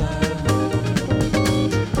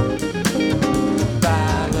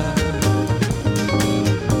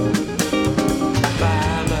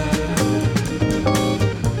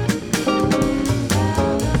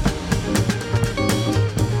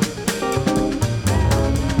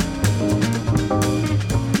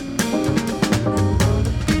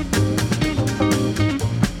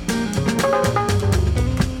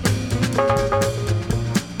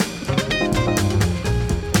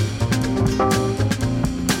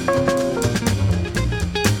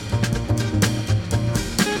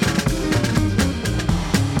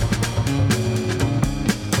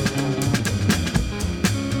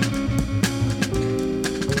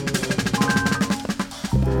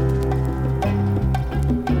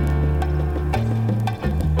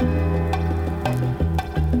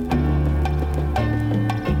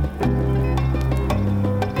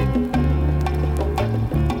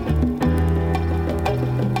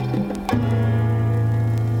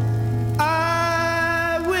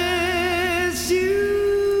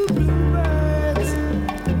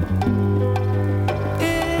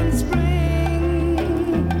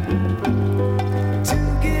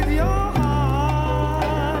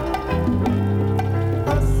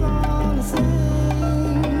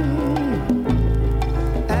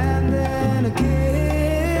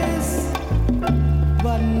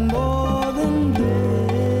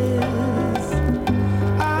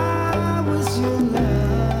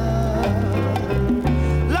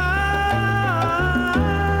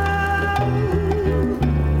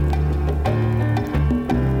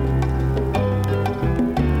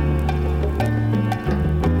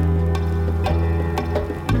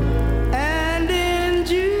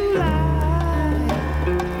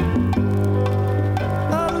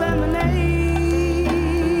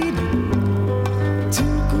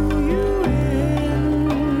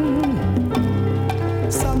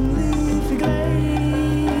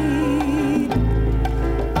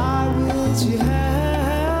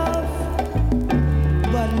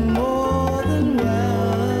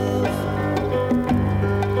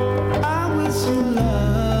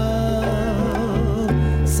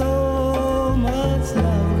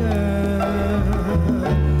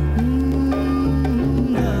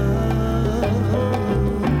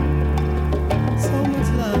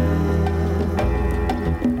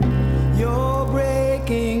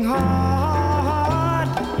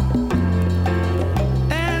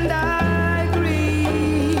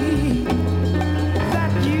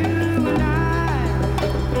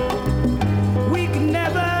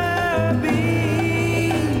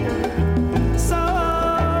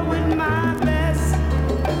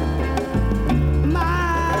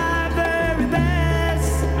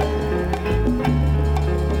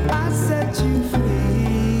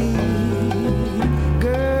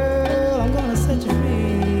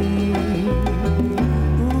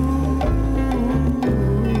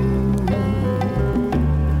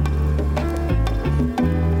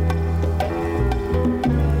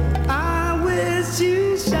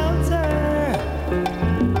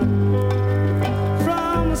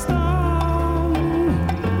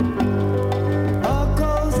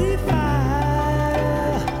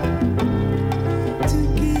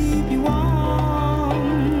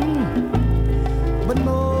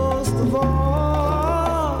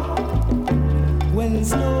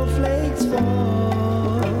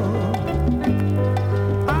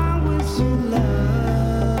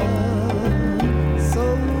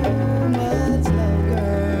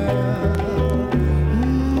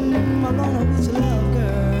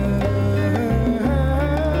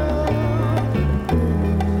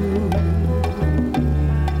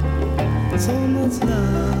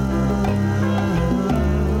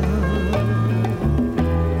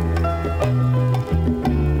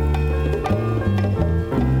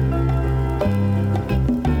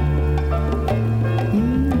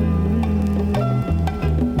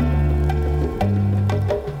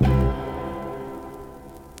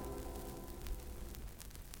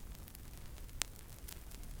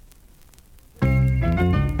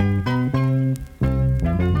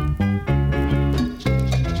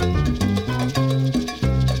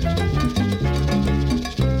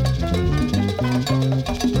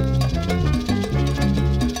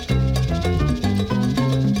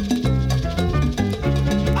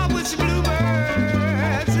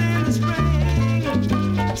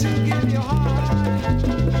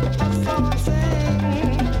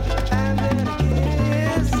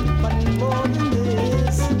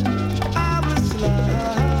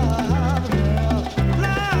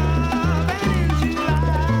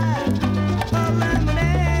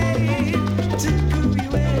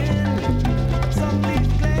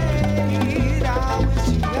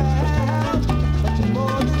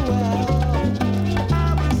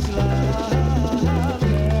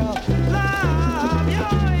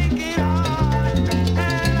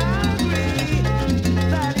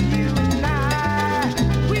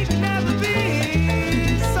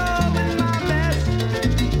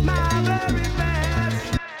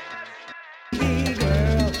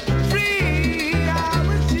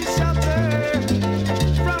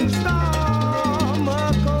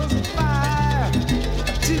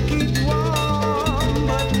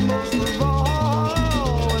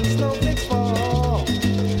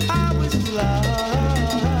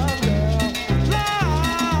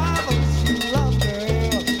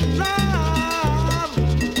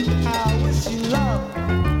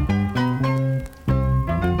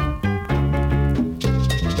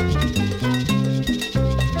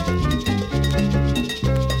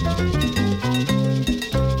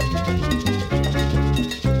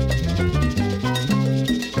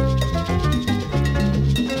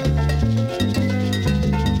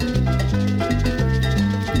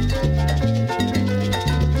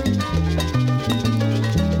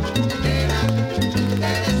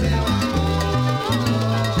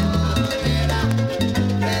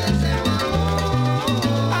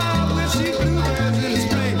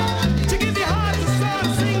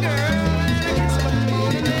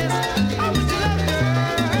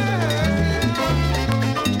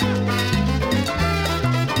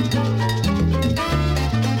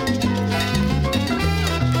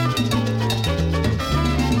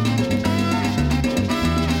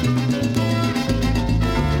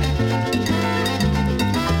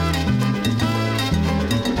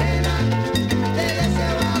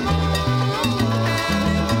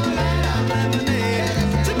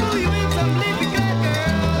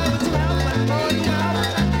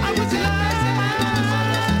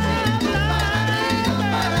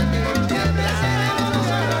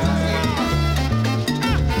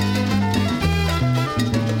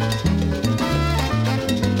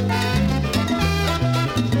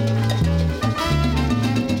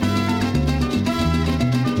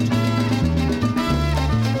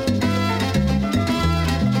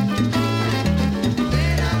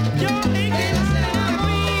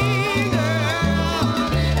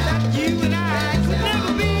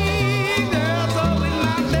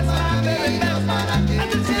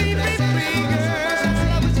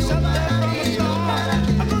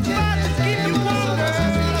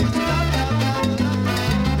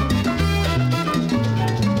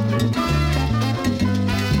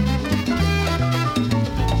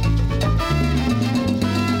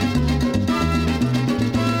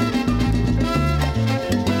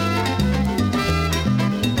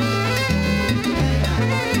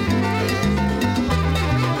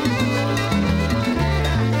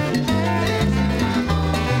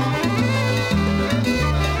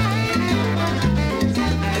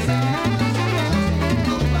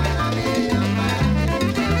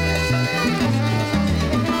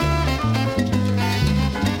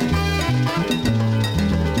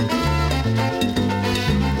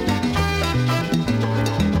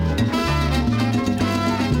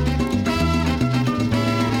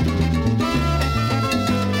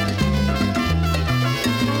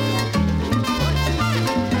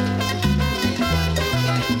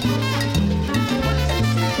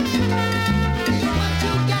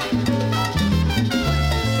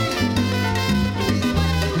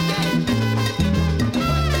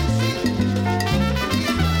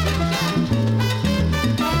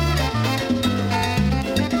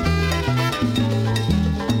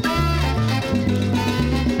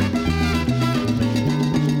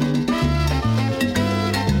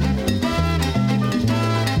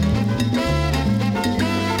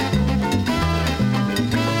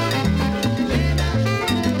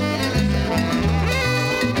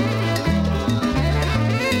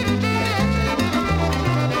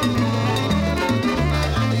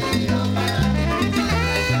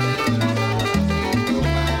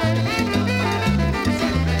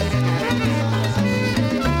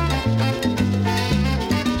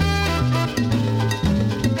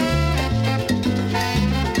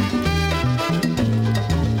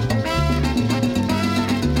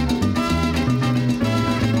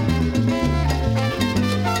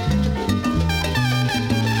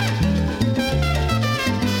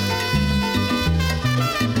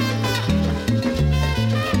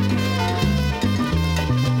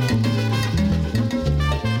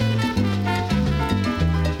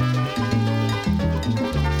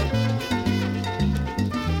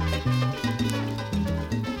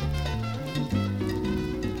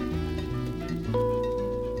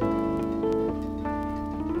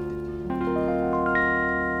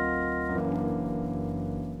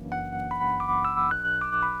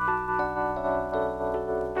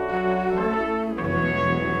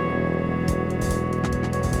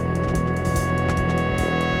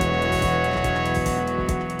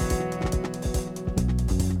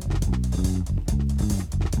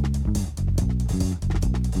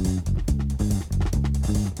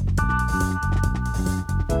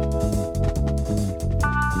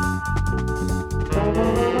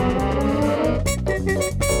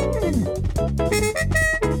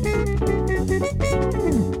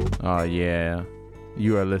 Oh, yeah.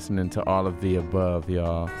 You are listening to all of the above,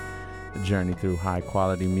 y'all. A journey through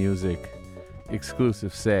high-quality music.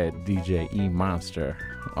 Exclusive set, DJ E Monster.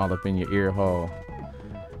 All up in your ear hole.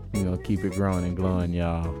 You know, keep it growing and glowing,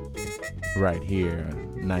 y'all. Right here,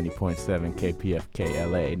 90.7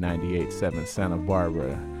 KPFK LA, 98.7 Santa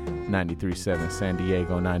Barbara, 93.7 San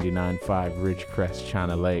Diego, 99.5 Ridgecrest,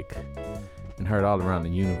 China Lake, and heard all around the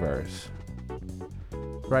universe.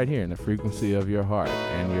 Right here in the frequency of your heart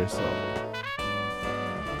and your soul.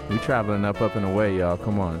 We traveling up and away, y'all.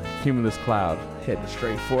 Come on. Cumulus cloud heading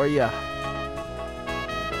straight for ya.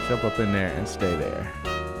 Jump up in there and stay there.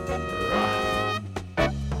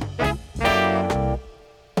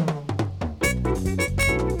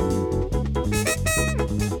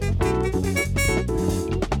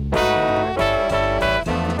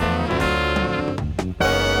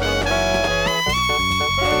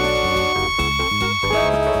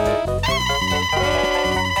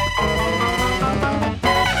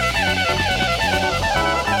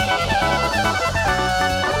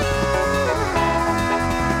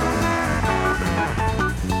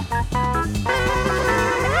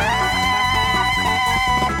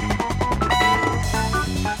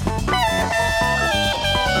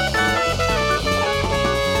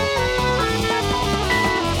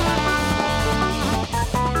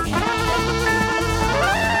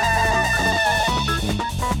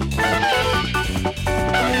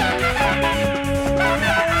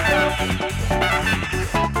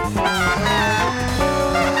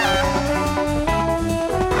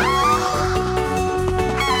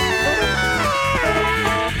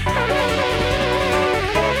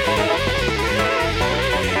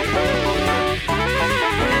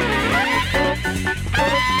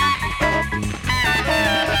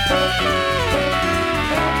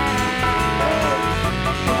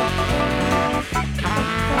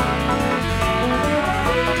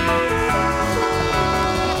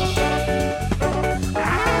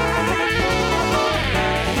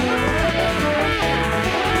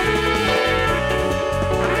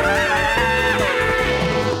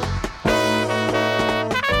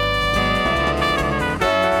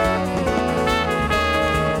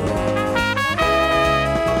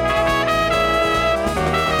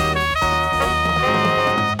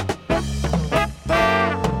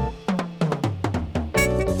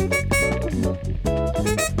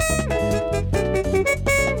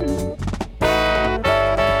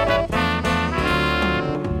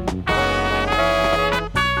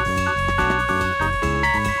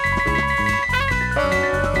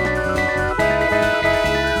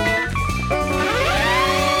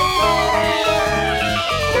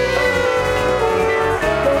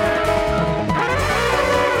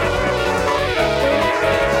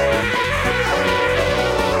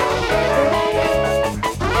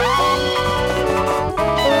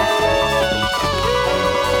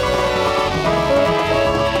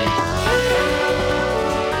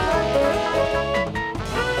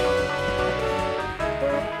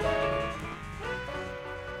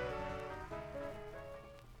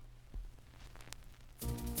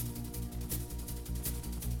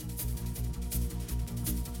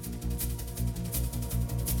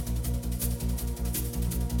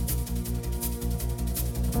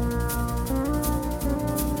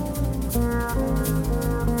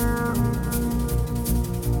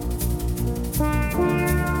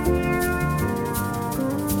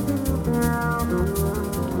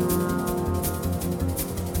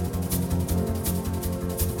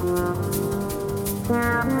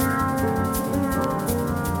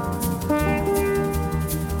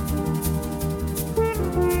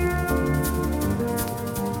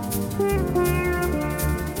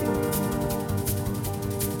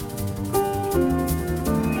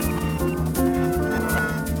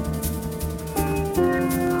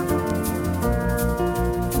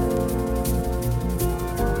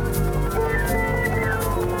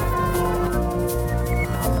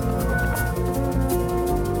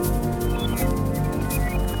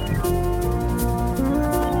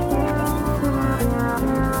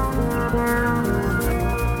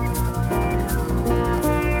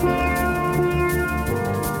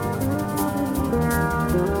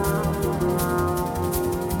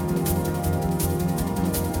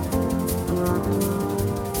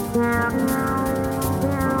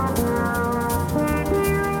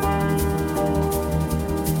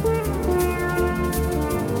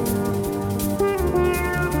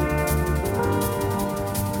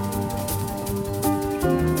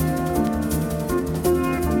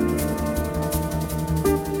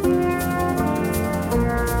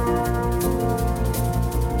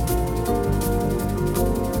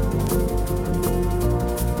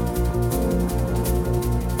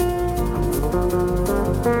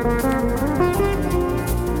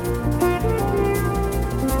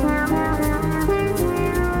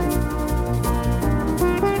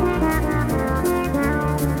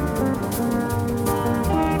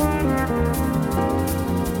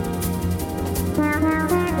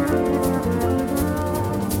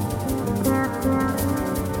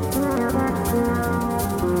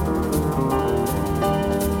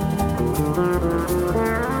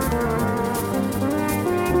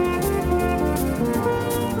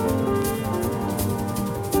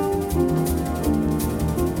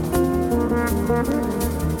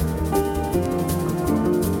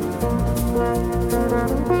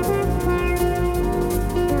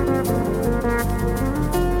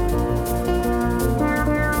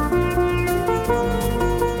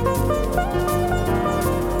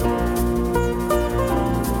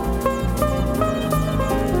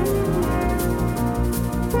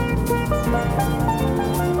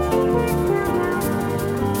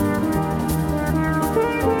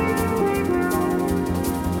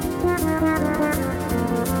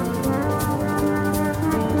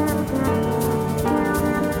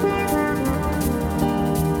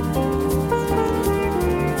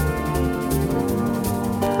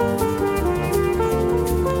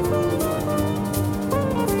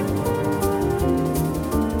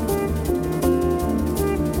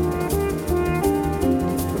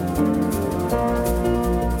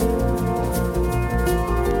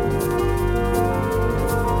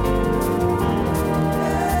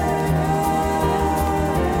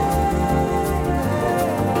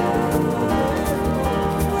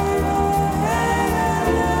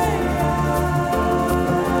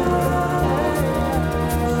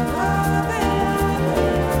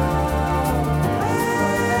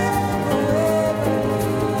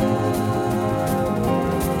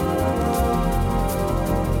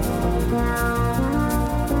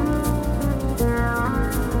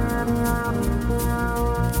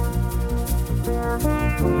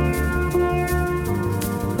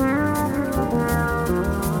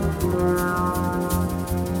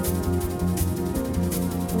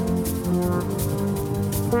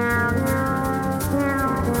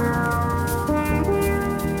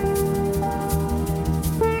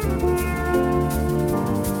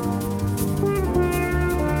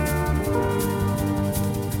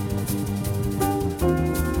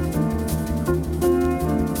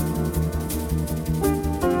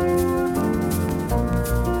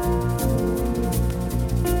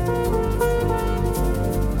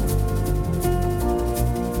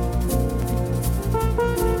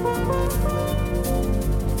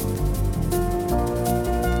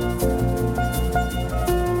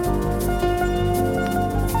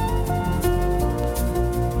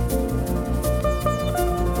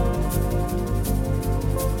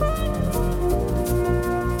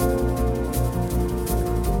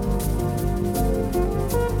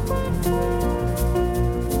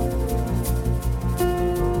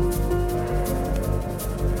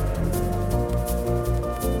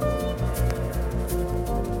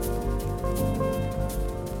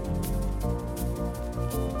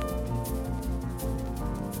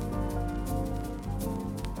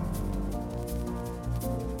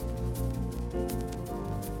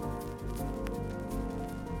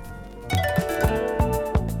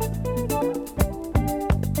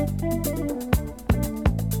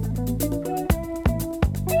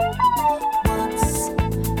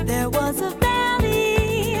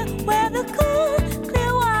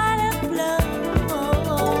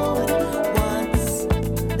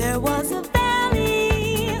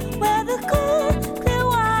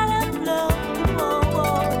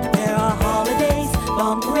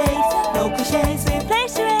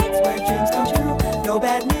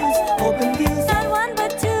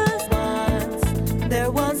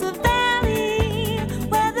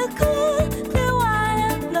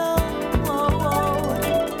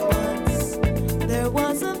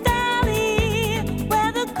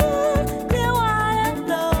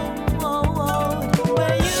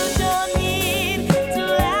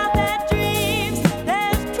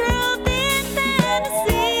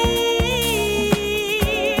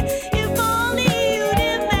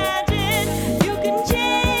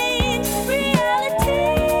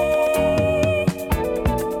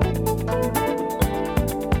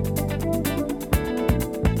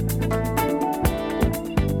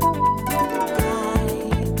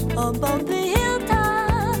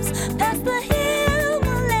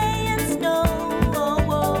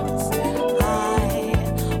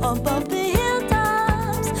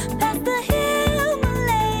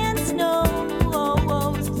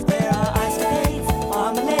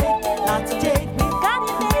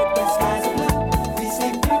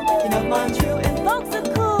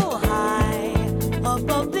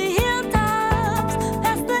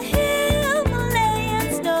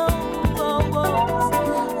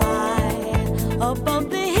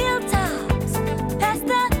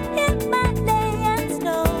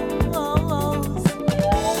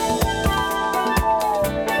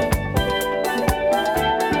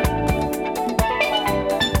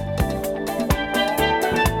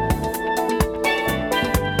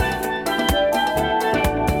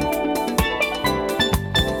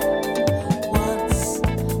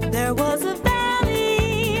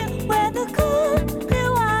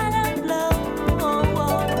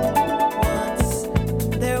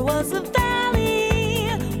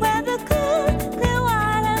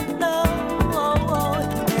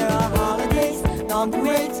 long to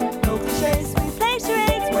wait, no cliches. We play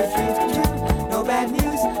charades where dreams come true. No bad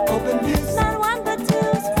news, open views. Not one but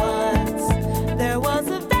twos. Once there was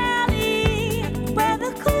a valley where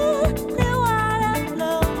the cool clear water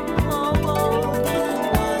flowed.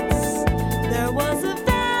 Once there was a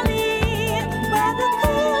valley where the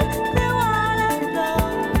cool clear water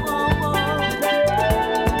flowed.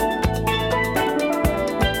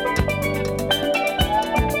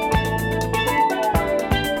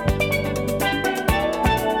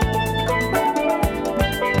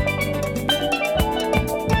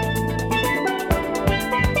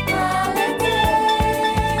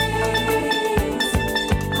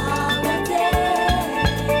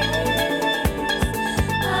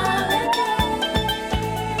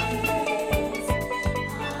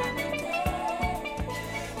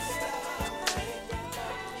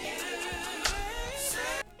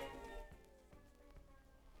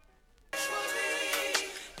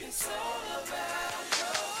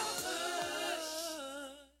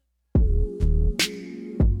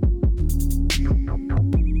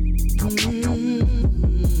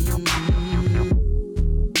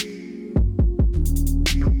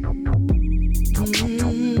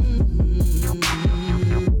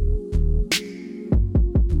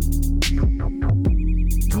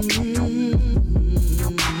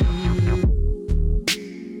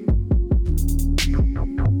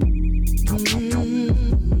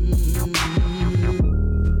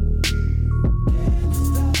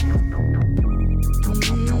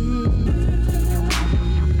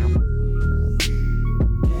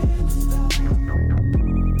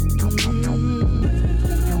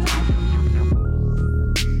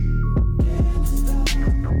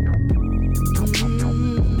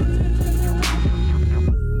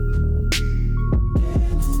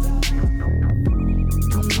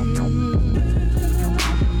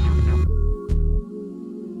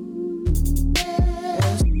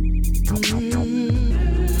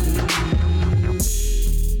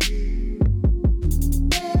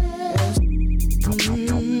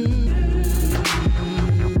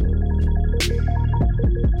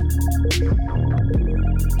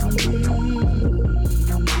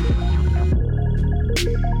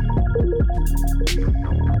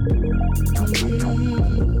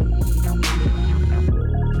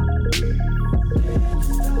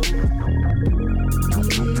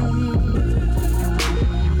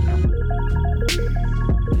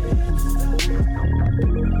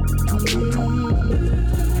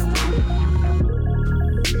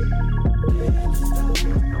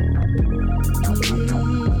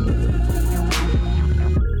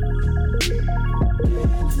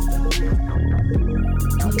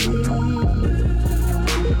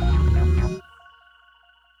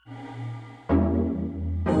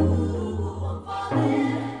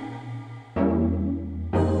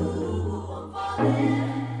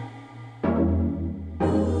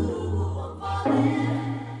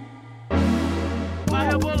 Vai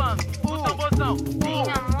rebolando o tamborzão. Vem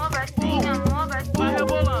amor, vai, vem amor, vai. Vai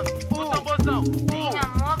rebolando o tamborzão. Vem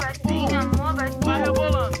amor, vai, vem amor, vai. Vai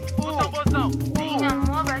rebolando o tamborzão. Vem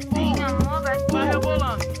amor, vai, vem amor, vai. Vai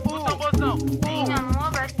rebolando o tamborzão. Vem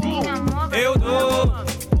amor, vai, vem amor, vai.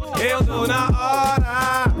 Eu dou na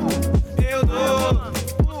hora. Eu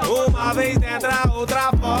dou uma vez dentro, a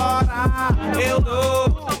outra fora. Eu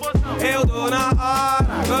dou na hora.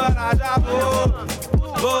 Agora já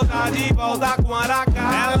vou dar de volta quando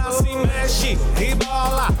acaba. Ela se mexe,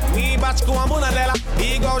 rebola, e bate com a bunda dela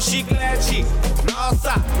igual chiclete.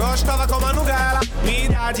 Nossa, gostosa como a Nugala. Me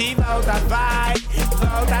dá de volta, vai.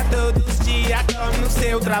 Volta todos os dias, como no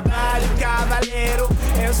seu trabalho. Cavaleiro,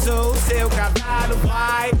 eu sou o seu cavalo.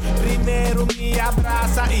 Vai, primeiro me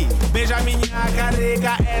abraça e beija minha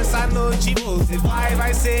careca. Essa noite você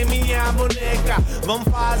vai ser minha boneca. Vamos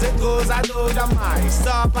fazer coisa doida, mas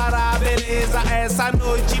só para a beleza. Essa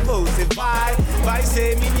noite você vai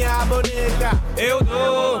ser minha boneca. Eu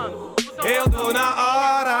dou na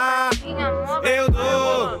hora. Eu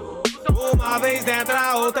dou uma vez dentro,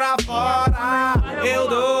 a outra fora. Eu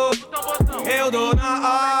dou na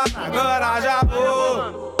hora. Agora já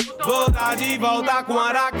vou dar de volta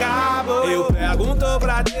quando acabo. Eu pergunto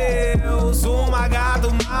pra Deus, uma gata,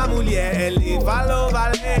 uma mulher. Ele falou,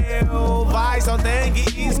 valeu. Vai, só tem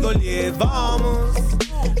que escolher. Vamos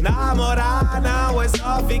namorar, não é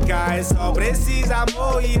só ficar. É só precisa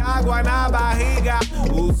amor e água na barriga.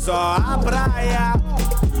 O sol, a praia,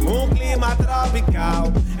 um clima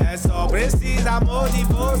tropical. É só precisa amor de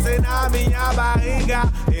você na minha barriga.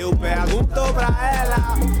 Eu pergunto pra ela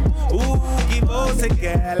o que você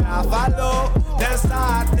quer. Ela falou,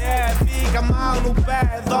 dança até fica mal no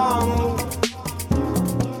pé. Vamos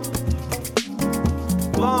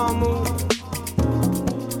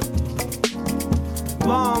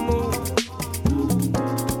Vamos,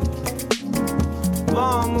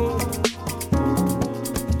 vamos,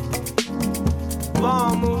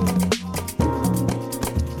 vamos,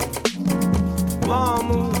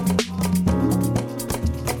 vamos,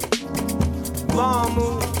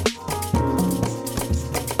 vamos,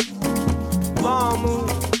 vamos.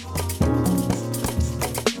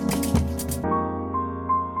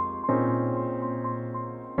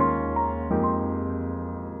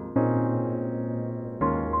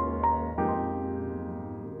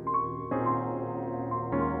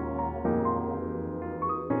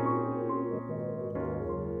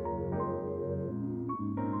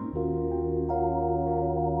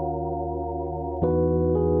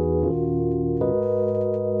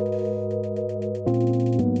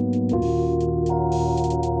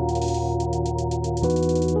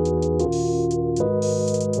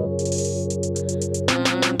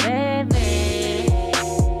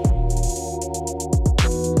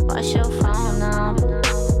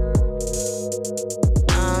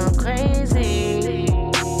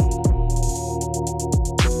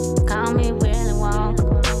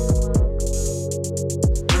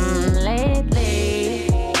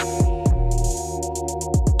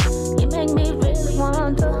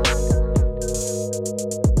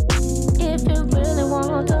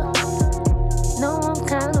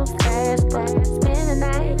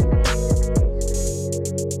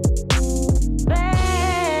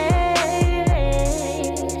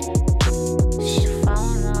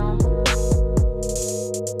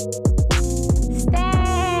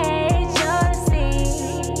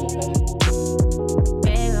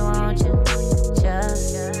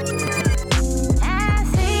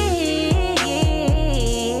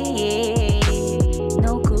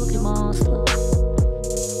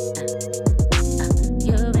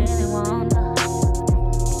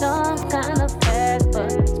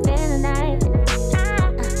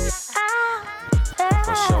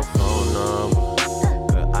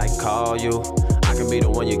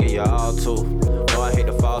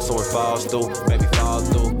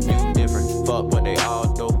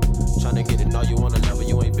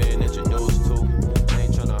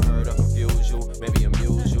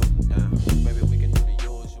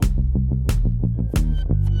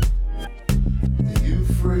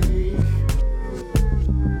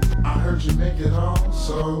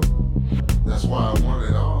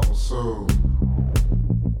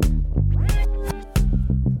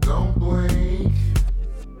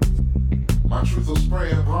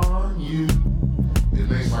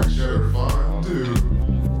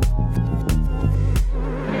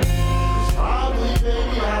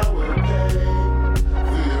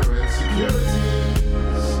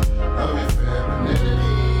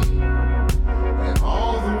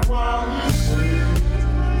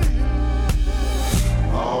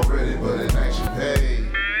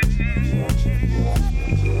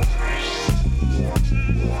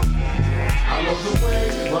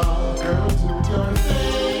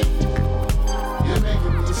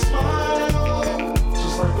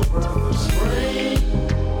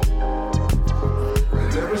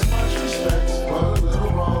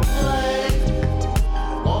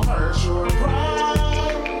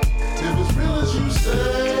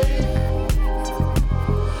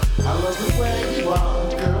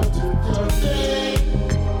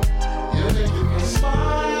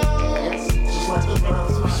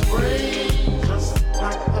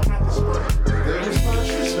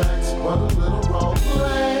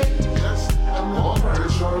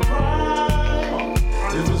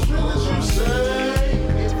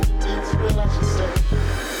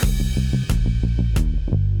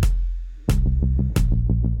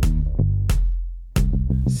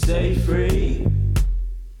 Stay free.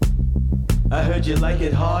 I heard you like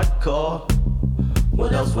it hardcore.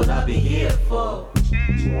 What else would I be here for?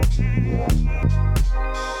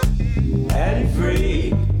 And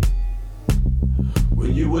free.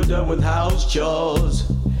 When you were done with house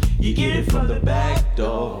chores, you get it from the back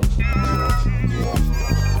door. It's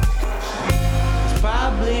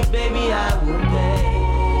probably, baby, I will pay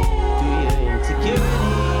through your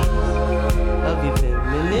insecurities of your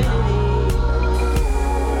femininity.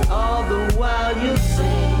 All the while you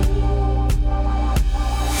sing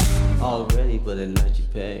already, but at night you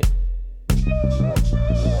pay.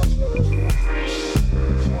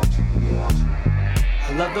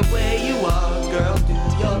 I love the way you are, girl, do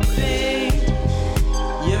your thing.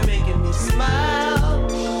 You're making me smile,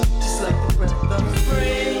 just like the breath of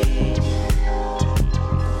spring.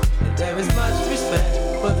 And there is much respect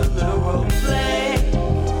for the little role play.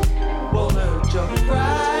 Won't hurt your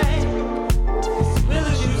pride, as real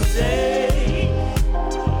as you say.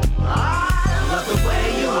 I love the way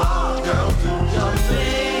you are, girl, do your thing.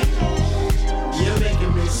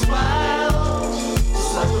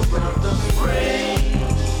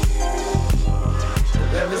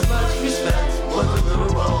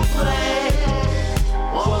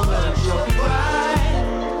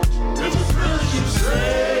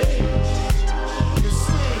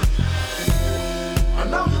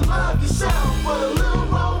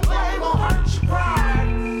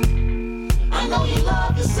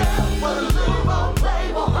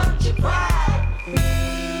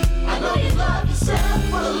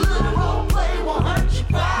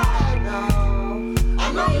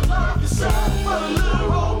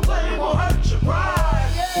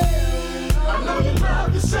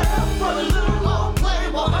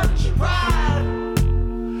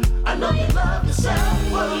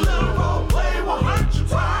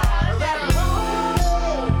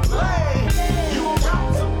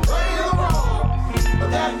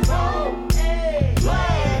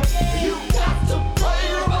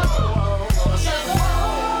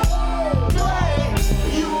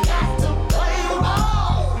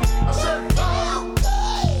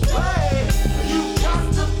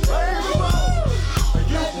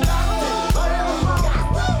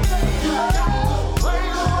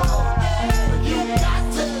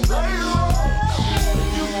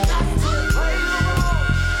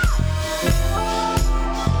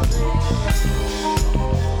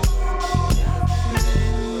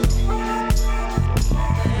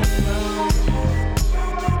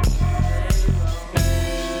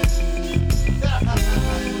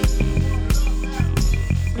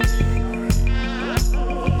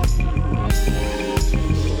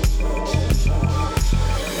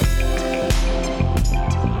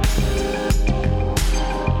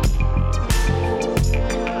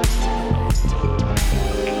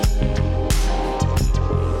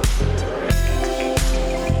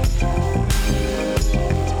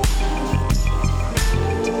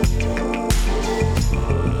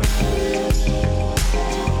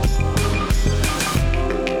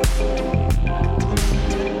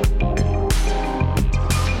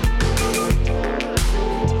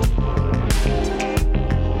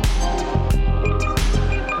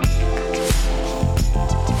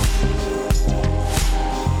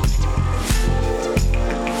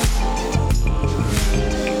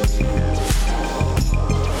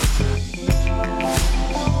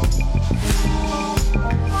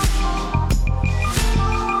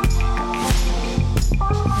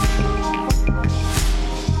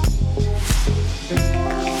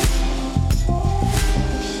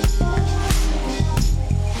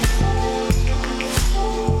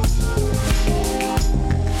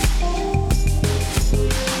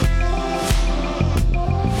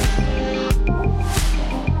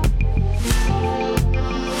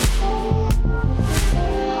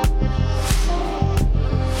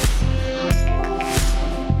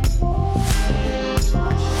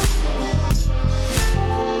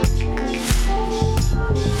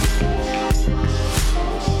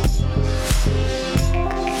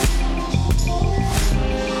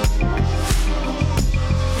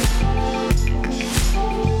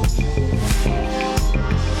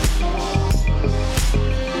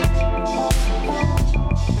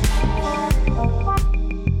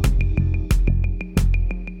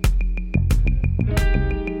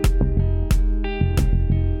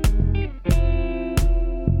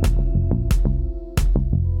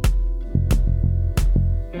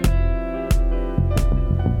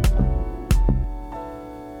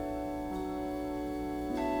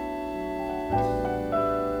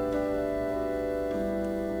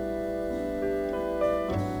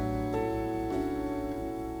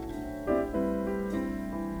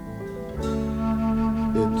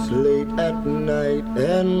 It's late at night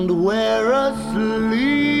and we're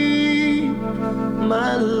asleep,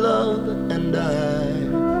 my love and I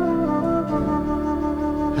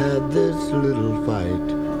had this little fight.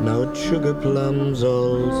 Now it's sugar plums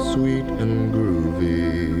all sweet and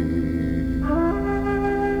groovy.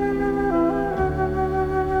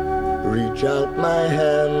 Reach out my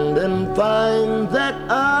hand and find that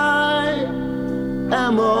I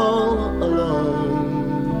am all alone.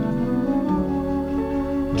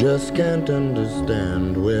 Just can't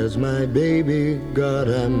understand, where's my baby? God,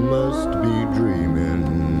 I must be dreaming.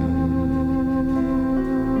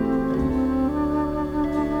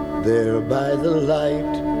 There by the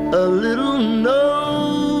light, a little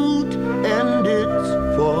note, and it's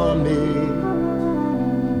for me,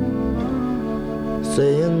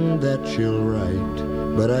 saying that she'll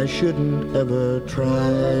write, but I shouldn't ever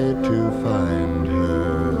try to find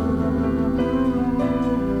her.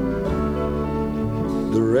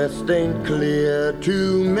 The rest ain't clear,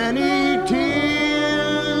 too many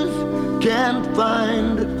tears, can't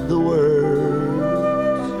find the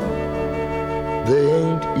words. They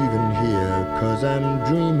ain't even here, 'cause I'm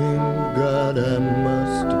dreaming, God, I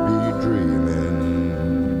must be dreaming.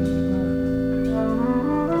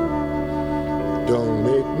 Don't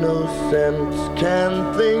make no sense, can't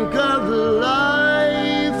think of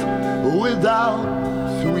life without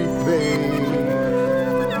sweet babe.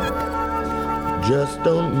 Just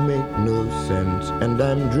don't make no sense, and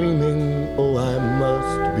I'm dreaming, oh, I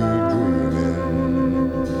must be dreaming.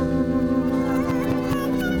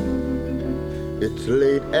 It's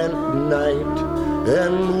late at night,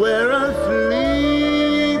 and we're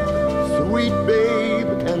asleep, sweet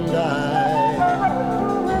babe and I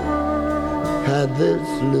had this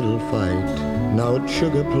little fight. Now it's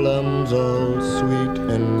sugar plums all sweet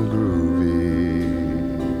and groovy,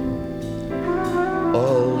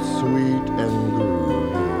 all sweet and groovy.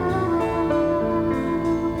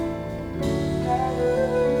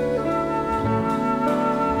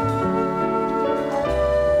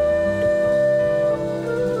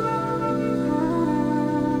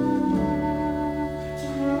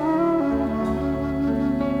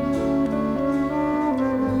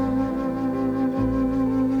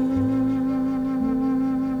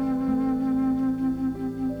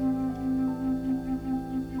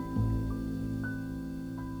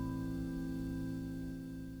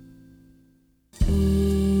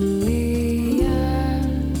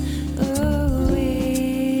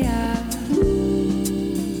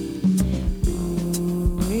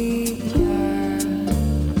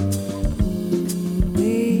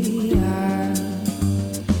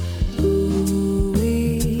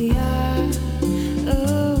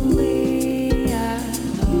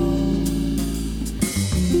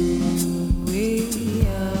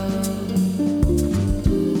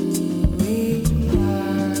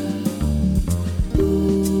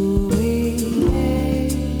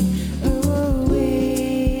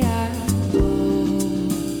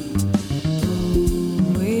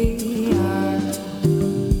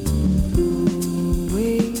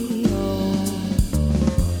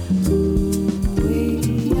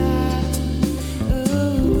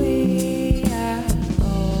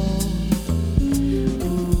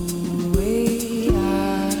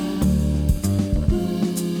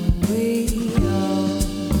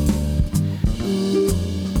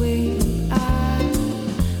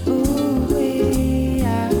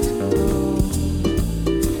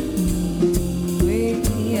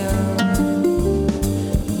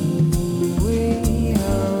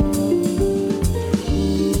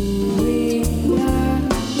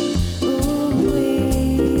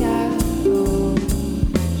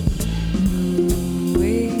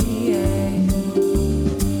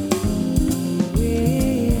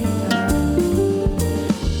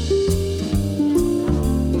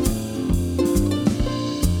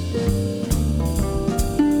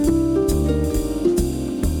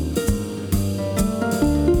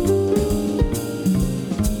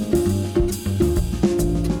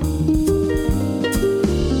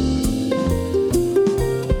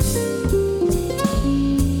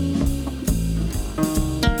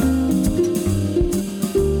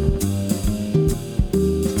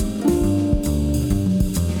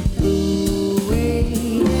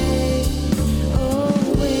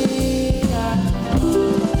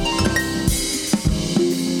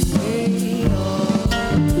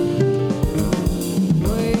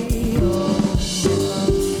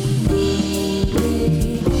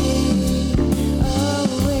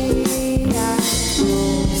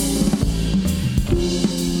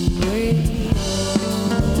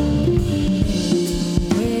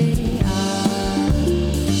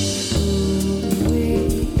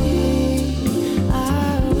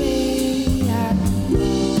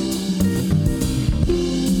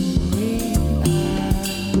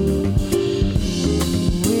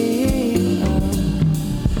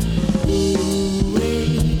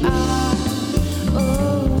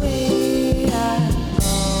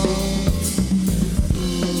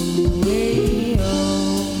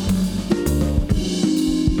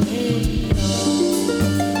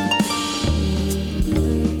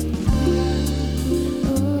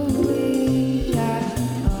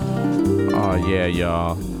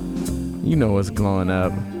 y'all. You know what's going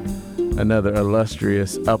up. Another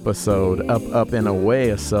illustrious episode, up and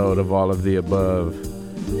away episode of All of the Above.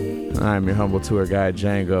 I'm your humble tour guide,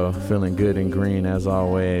 Django, feeling good and green as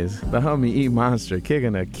always. The homie E Monster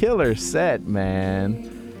kicking a killer set, man.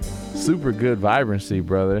 Super good vibrancy,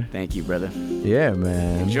 brother. Thank you, brother. Yeah,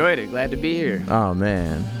 man. Enjoyed it. Glad to be here. Oh,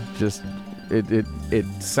 man. Just, it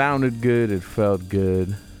sounded good. It felt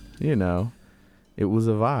good. You know, it was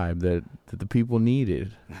a vibe that the people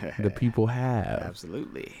needed, the people have.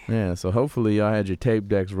 Absolutely. Yeah, so hopefully y'all had your tape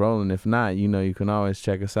decks rolling. If not, you know, you can always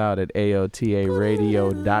check us out at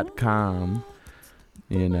aotaradio.com.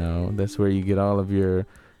 You know, that's where you get all of your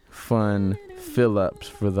fun fill-ups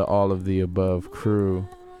for the All of the Above crew.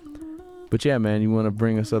 But yeah, man, you want to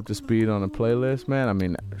bring us up to speed on the playlist, man? I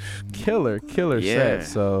mean, killer set.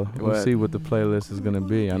 So we'll see what the playlist is going to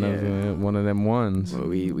be. I know it's gonna be one of them ones. Well,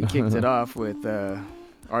 we kicked it off with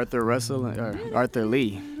Arthur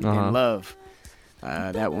Lee in Love.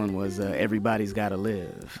 That one was Everybody's Gotta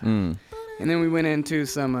Live. And then we went into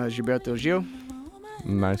some Gilberto Gil.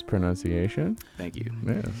 Nice pronunciation. Thank you.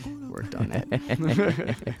 Yeah. Worked on that.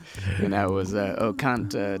 And that was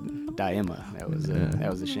Cant Daima. That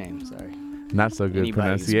was a shame. Sorry. Not so good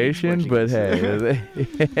pronunciation, but hey.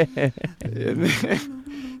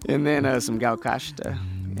 And then some Gal Costa,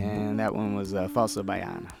 and that one was Falsa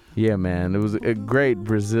Baiana. Yeah, man. It was a great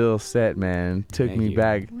Brazil set, man. Took me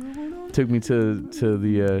to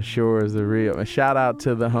the shores of Rio. And shout out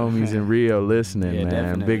to the homies in Rio listening, man.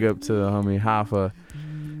 Definitely. Big up to the homie Hafa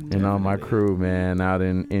and all my crew, man, out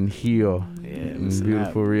in Rio, in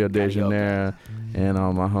beautiful Rio de Janeiro, and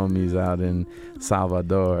all my homies out in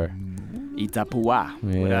Salvador. Itapua.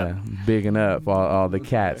 Yeah, bigging up all the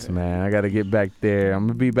cats, man. I got to get back there. I'm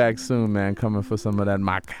going to be back soon, man, coming for some of that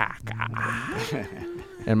macaca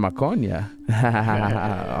and maconha.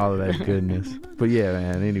 All of that goodness. But yeah,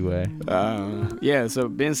 man, anyway. So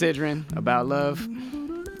Ben Sidran, About Love.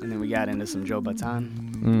 And then we got into some Joe Bataan.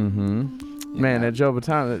 Man, that Joe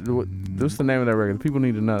Bataan, what's the name of that record? People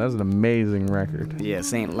need to know. That's an amazing record. Yeah,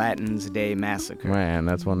 St. Latin's Day Massacre. Man,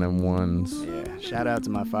 that's one of them ones. Yeah, shout out to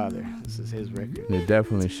my father. This is his record. Yeah,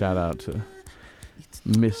 definitely shout out to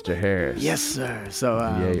Mr. Harris. Yes, sir. So,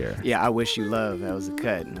 I Wish You Love. That was a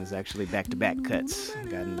cut. And it was actually back-to-back cuts.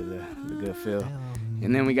 Got into the good feel.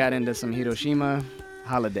 And then we got into some Hiroshima,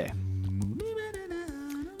 Holiday.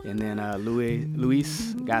 And then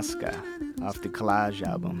Luis Gasca off the Collage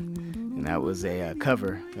album. And that was a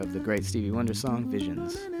cover of the great Stevie Wonder song,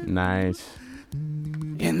 Visions. Nice.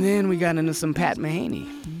 And then we got into some Pat Mahaney.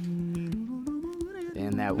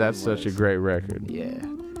 And that's such a great record. Yeah.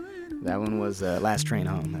 That one was Last Train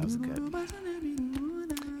Home. That was the cut.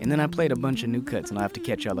 And then I played a bunch of new cuts, and I'll have to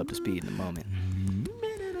catch y'all up to speed in a moment.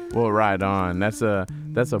 Well, right on. That's a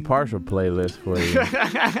partial playlist for you.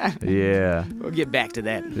 Yeah. We'll get back to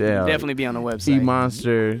that. Yeah. It'll definitely be on the website.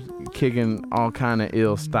 E-Monster kicking all kind of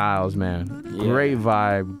ill styles, man. Yeah. Great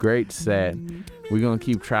vibe, great set. We're going to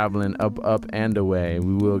keep traveling up, and away.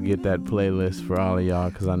 We will get that playlist for all of y'all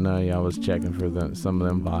because I know y'all was checking for some of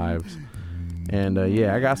them vibes. And,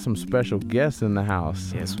 I got some special guests in the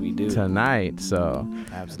house. Yes, we do. Tonight, so,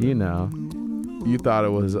 absolutely. You know, you thought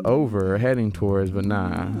it was over or heading towards, but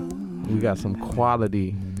nah. We got some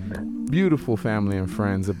quality, beautiful family and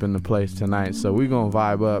friends up in the place tonight. So we're going to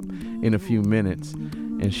vibe up in a few minutes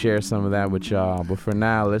and share some of that with y'all. But for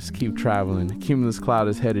now, let's keep traveling. Cumulus Cloud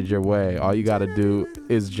is headed your way. All you got to do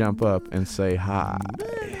is jump up and say hi.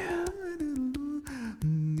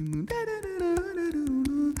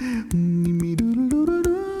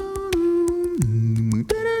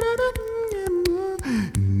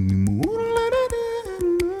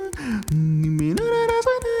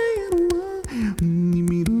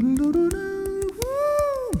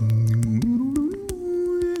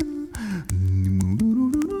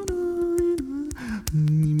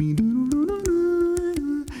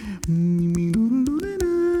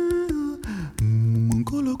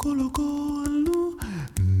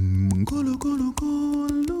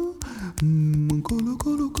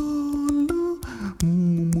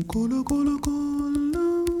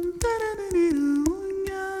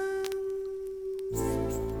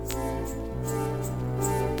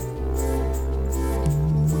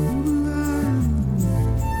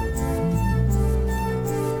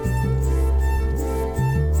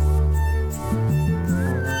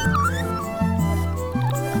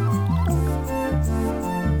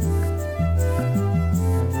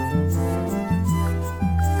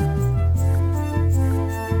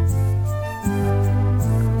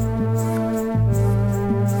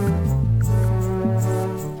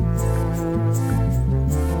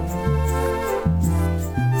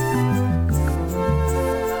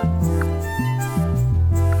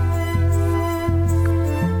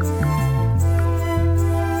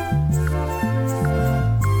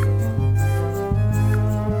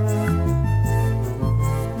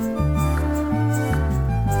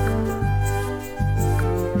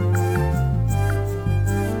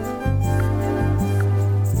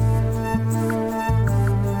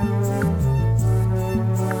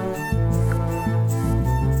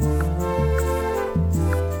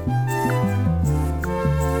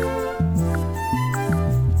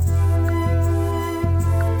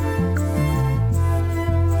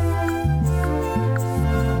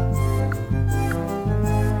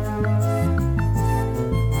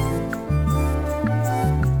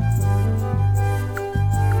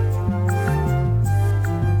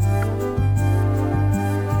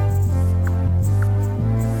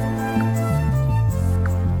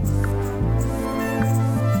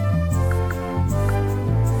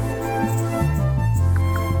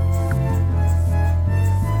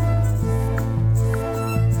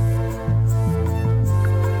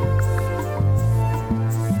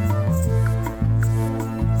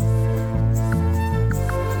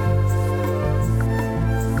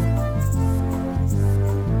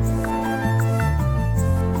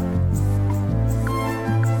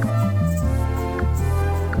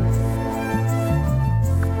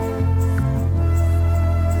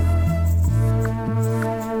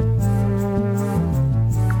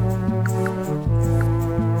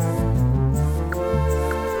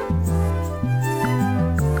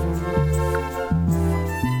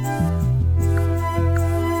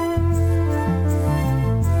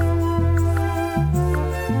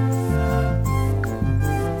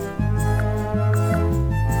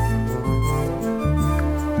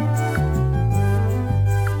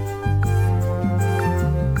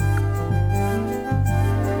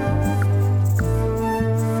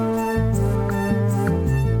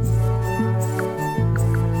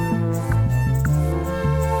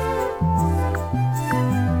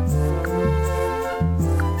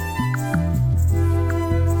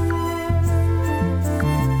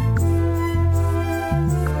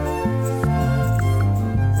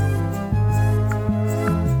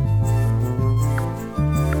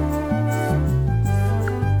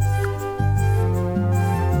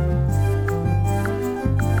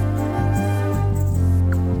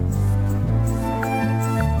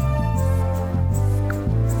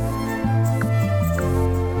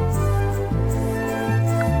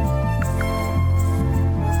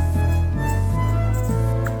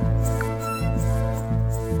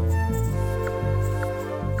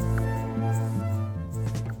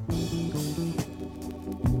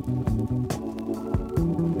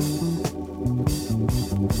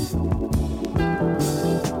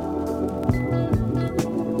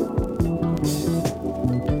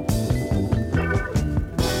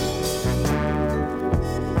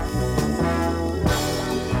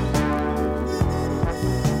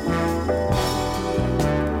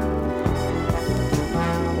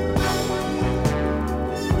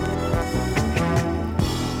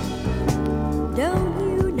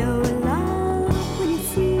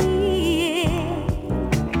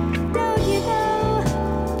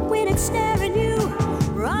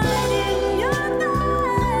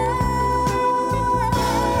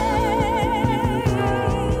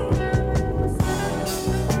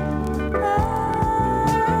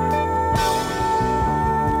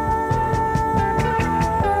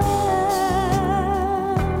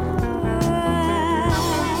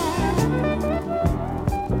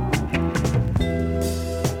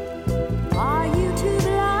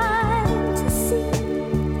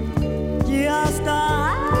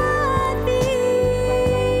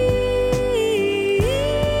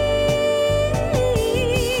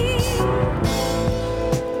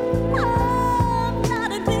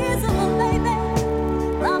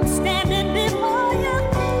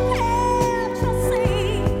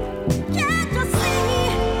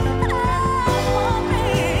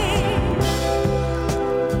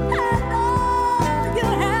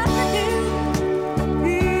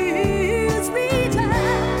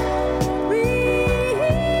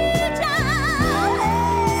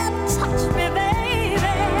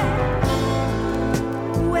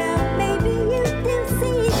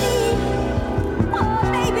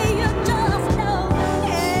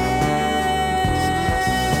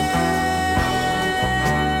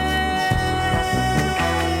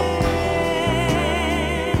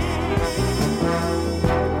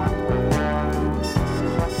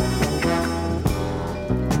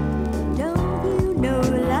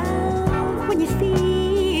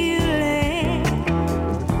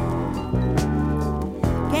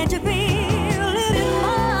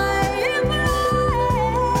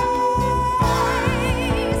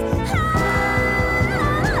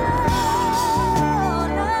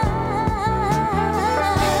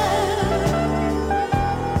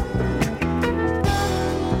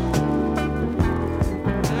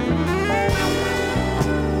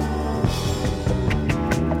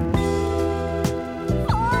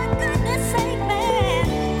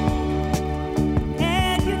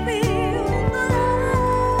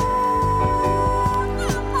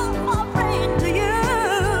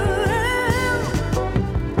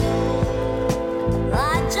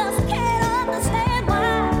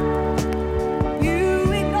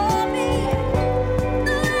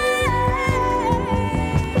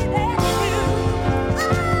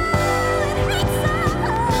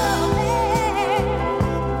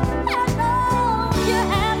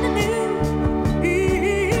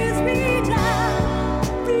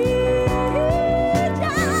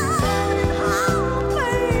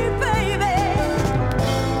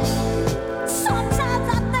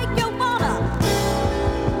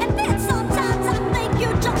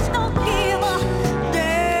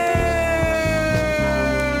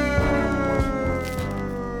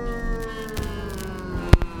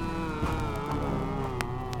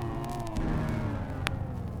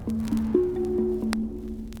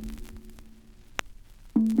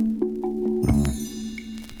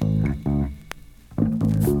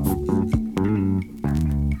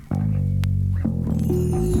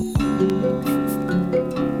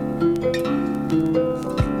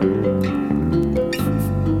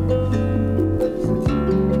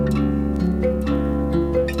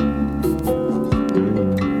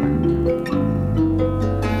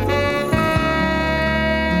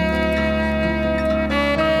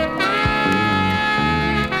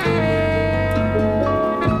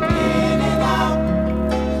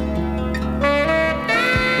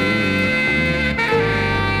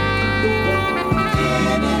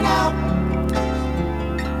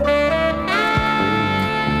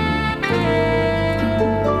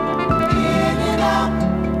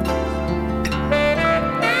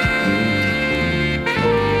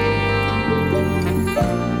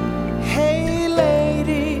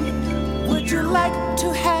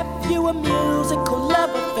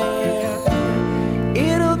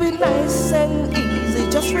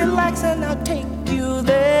 tracks and I'll take you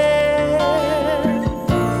there.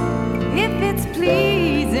 If it's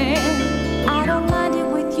pleasing, I don't mind it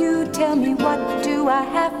with you. Tell me, what do I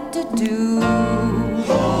have to do?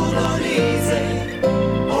 Hold on easy,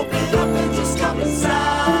 open up and just come inside.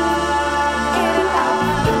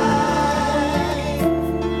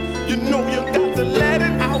 You know you got to let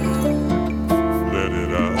it out. Let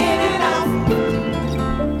it out. In and out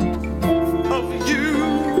of you.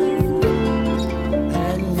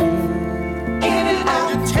 In and out.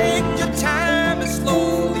 You take your time and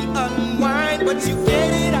slowly unwind, but you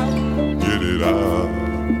get it out. Get it out.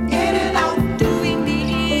 In and out. Doing the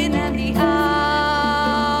in and the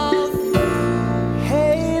out.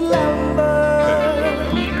 Hey lumber,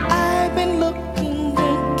 I've been looking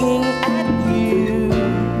at you.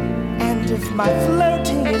 And if my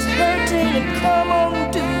flirting is hurting, then come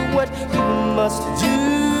on, do what you must do.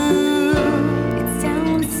 It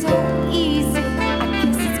sounds so easy. I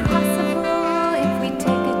guess it's possible if we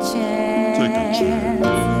take a chance. Take a chance.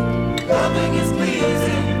 Loving is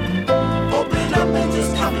pleasing. Open up and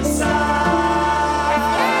just come inside.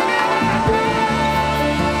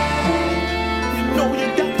 You know you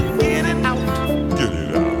got to get it out. Get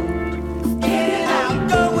it out. Get it out.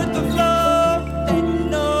 Go with the flow, then you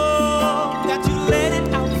know that you let it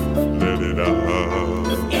out. Let it out.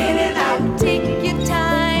 In and out. Take your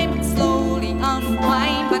time, slowly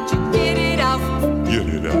unwind, but you get it out. Get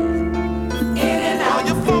it out. In and out.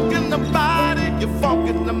 You're funking the body, you're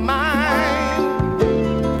funking the mind.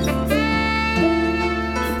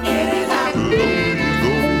 In and out. The longer you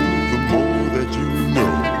go, the more that you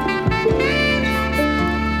know.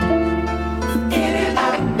 In and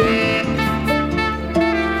out. In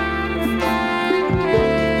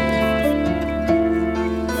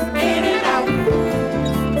and out. In and out. In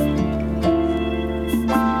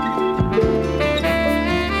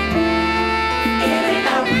and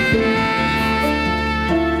out.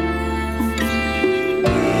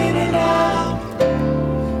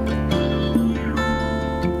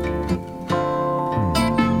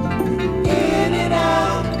 In and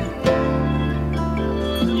out.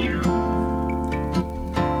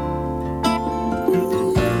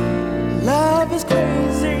 Love is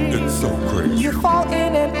crazy. It's so crazy. You fall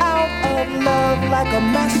in and out of love like a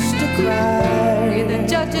master cry. We're the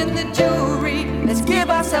judge and the jury. Let's give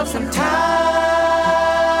ourselves some time.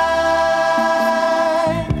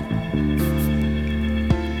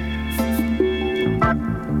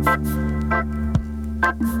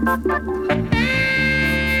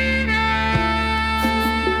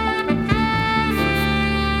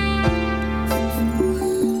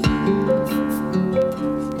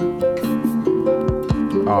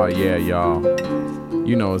 Oh yeah, y'all.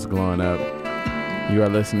 You know what's going up. You are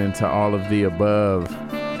listening to All of the Above.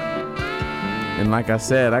 And like I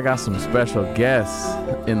said, I got some special guests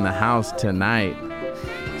in the house tonight.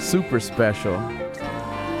 Super special.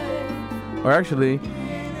 Or actually,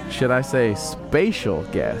 should I say spatial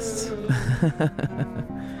guests?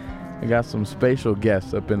 I got some spatial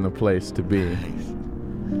guests up in the place to be.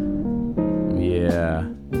 Yeah.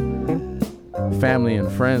 Family and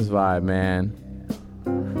friends vibe, man.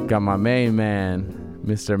 Got my main man,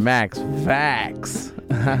 Mr. Max Fax.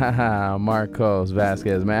 Marcos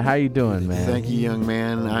Vasquez, man. How you doing, man? Thank you, young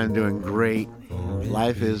man. I'm doing great.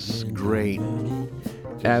 Life is great.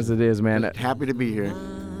 As it is, man. Happy to be here.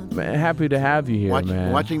 Man, happy to have you here,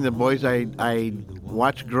 man. Watching the boys I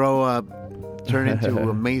watched grow up turn into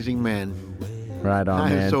amazing men. Right on,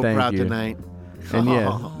 man. I'm so Thank proud you. tonight. And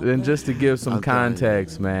yeah, and just to give some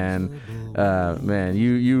context, man,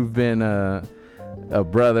 you've been a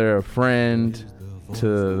brother, a friend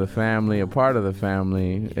to the family, a part of the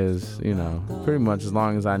family is, you know, pretty much as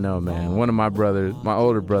long as I know, man. One of my brothers, my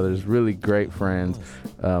older brothers, really great friends.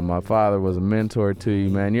 My father was a mentor to you,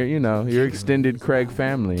 man. You're extended Craig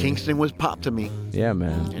family. Kingston was pop to me. Yeah,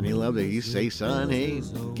 man. And he loved it. He say, son, hey,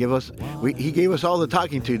 he gave us all the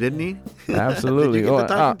talking to, didn't he? Absolutely. Did you get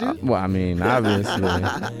the talking to? Well, I mean, obviously.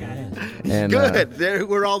 And, good. There,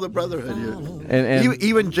 we're all the brotherhood here. And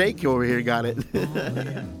even Jake over here got it.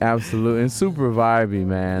 Absolutely. And super vibey,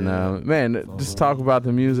 man. Man, just talk about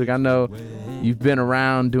the music. I know you've been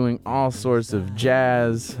around doing all sorts of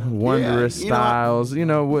jazz, wondrous styles.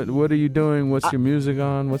 What are you doing? What's your music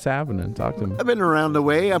on? What's happening? Talk to me. I've been around the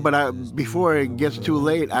way, but before it gets too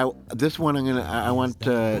late, this one I want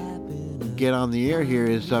to get on the air here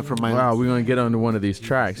is from my. Wow, we're going to get onto one of these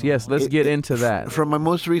tracks. Yes, let's get into that. From my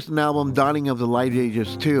most recent album, Dawning of the Light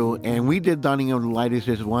Ages 2, and we did Dawning of the Light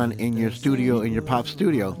Ages 1 in your studio, in your pop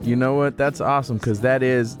studio. You know what? That's awesome because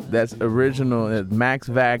that's original. Max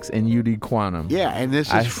Vax and UD Quantum. Yeah, and this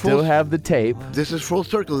is I still have the tape. This is Full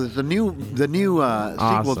Circle. It's the new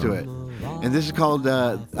sequel to it. And this is called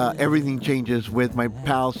Everything Changes with my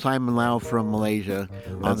pal Simon Lau from Malaysia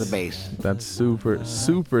on the bass. That's super,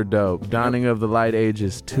 super dope. Dawning of the Light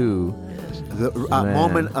Ages 2. The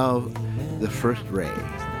moment of the first ray.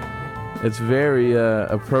 It's very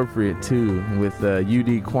appropriate, too, with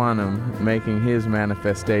UD Quantum making his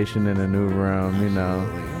manifestation in a new realm, you know.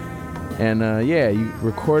 And you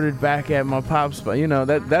recorded back at my pop spot. You know,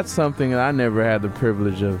 that's something that I never had the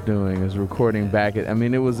privilege of doing, is recording back at. I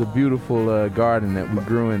mean, it was a beautiful garden that we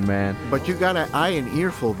grew in, man. But you got an eye and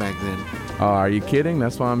earful back then. Oh, are you kidding?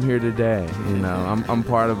 That's why I'm here today. You know, I'm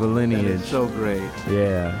part of a lineage. That is so great.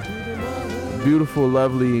 Yeah. Beautiful,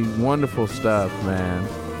 lovely, wonderful stuff, man.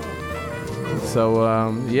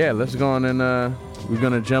 So, let's go on and we're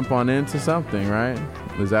going to jump on into something, right?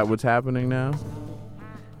 Is that what's happening now?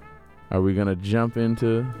 Are we gonna jump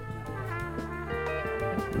into?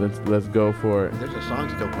 Let's go for it. There's a song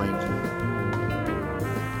still playing.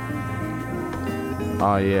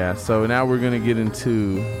 Oh yeah. So now we're gonna get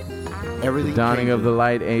into Everything Dawning Changes. of the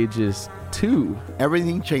Light Ages 2.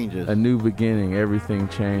 Everything changes. A new beginning. Everything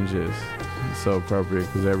changes. It's so appropriate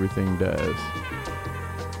because everything does.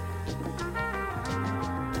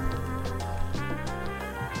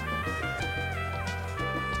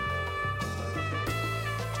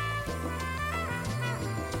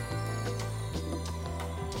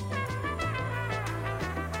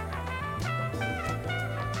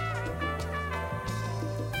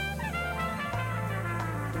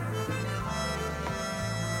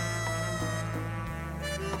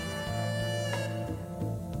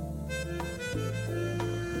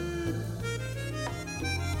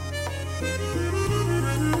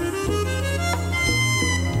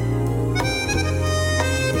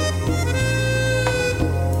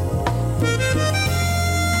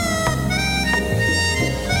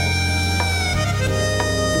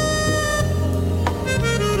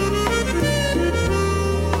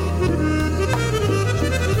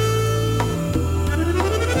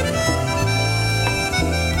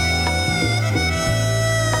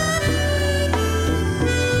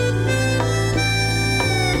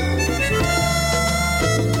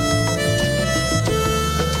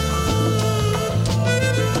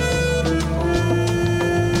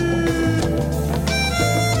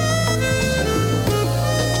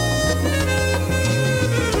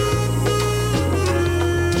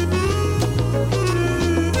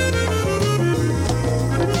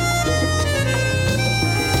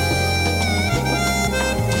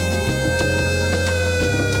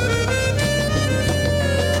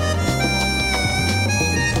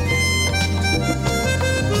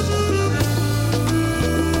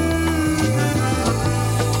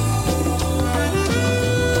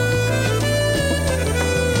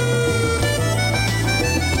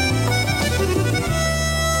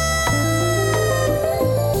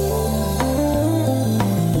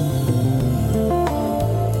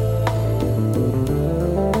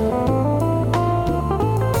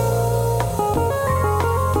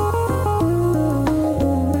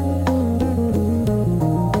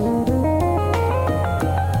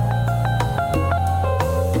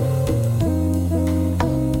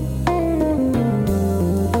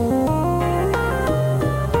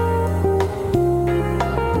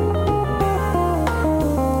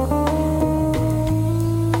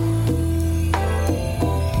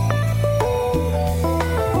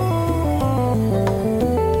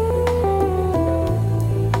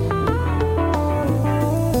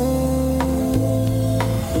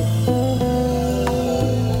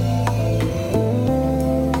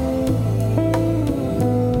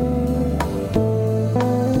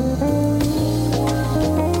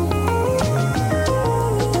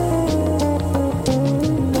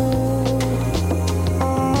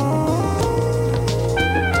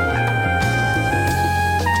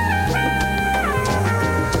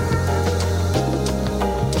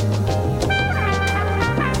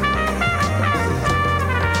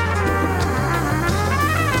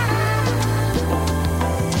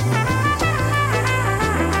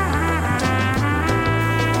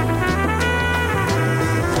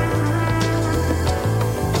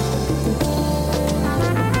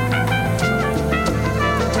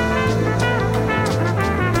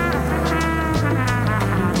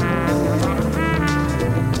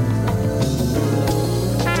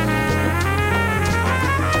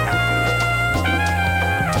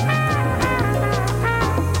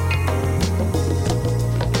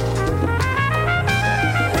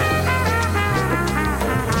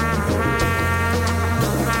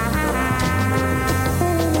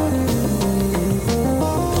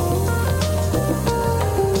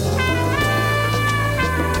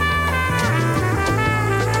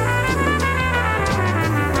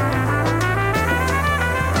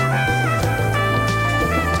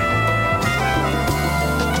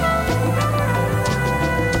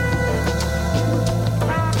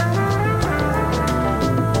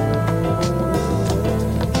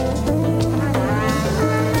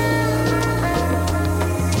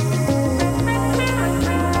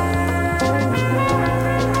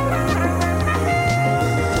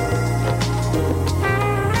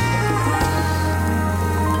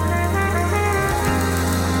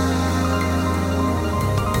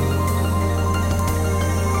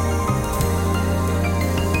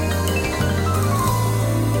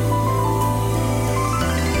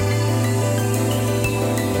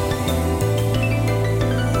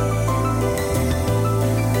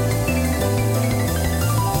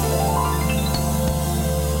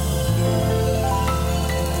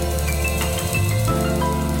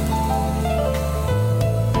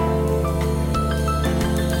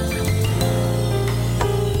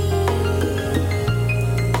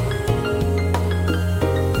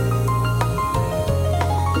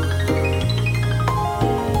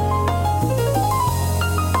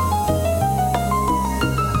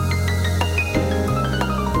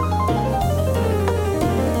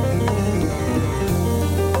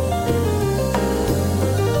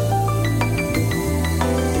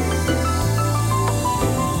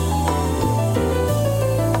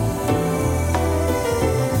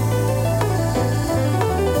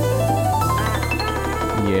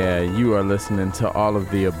 are listening to All of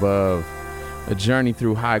the Above, a journey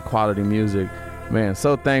through high-quality music. Man,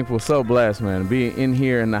 so thankful, so blessed, man, to be in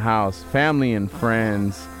here in the house, family and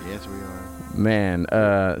friends. Yes, we are. Man,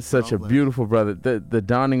 such a beautiful brother. The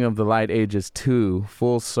Dawning of the Light Ages 2,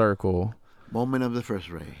 Full Circle. Moment of the First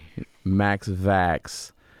Ray. Max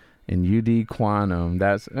Vax and UD Quantum.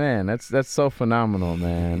 That's so phenomenal,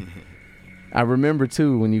 man. I remember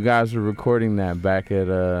too when you guys were recording that back at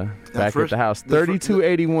the house.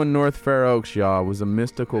 3281 North Fair Oaks, y'all, was a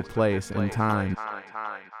mystical place in time.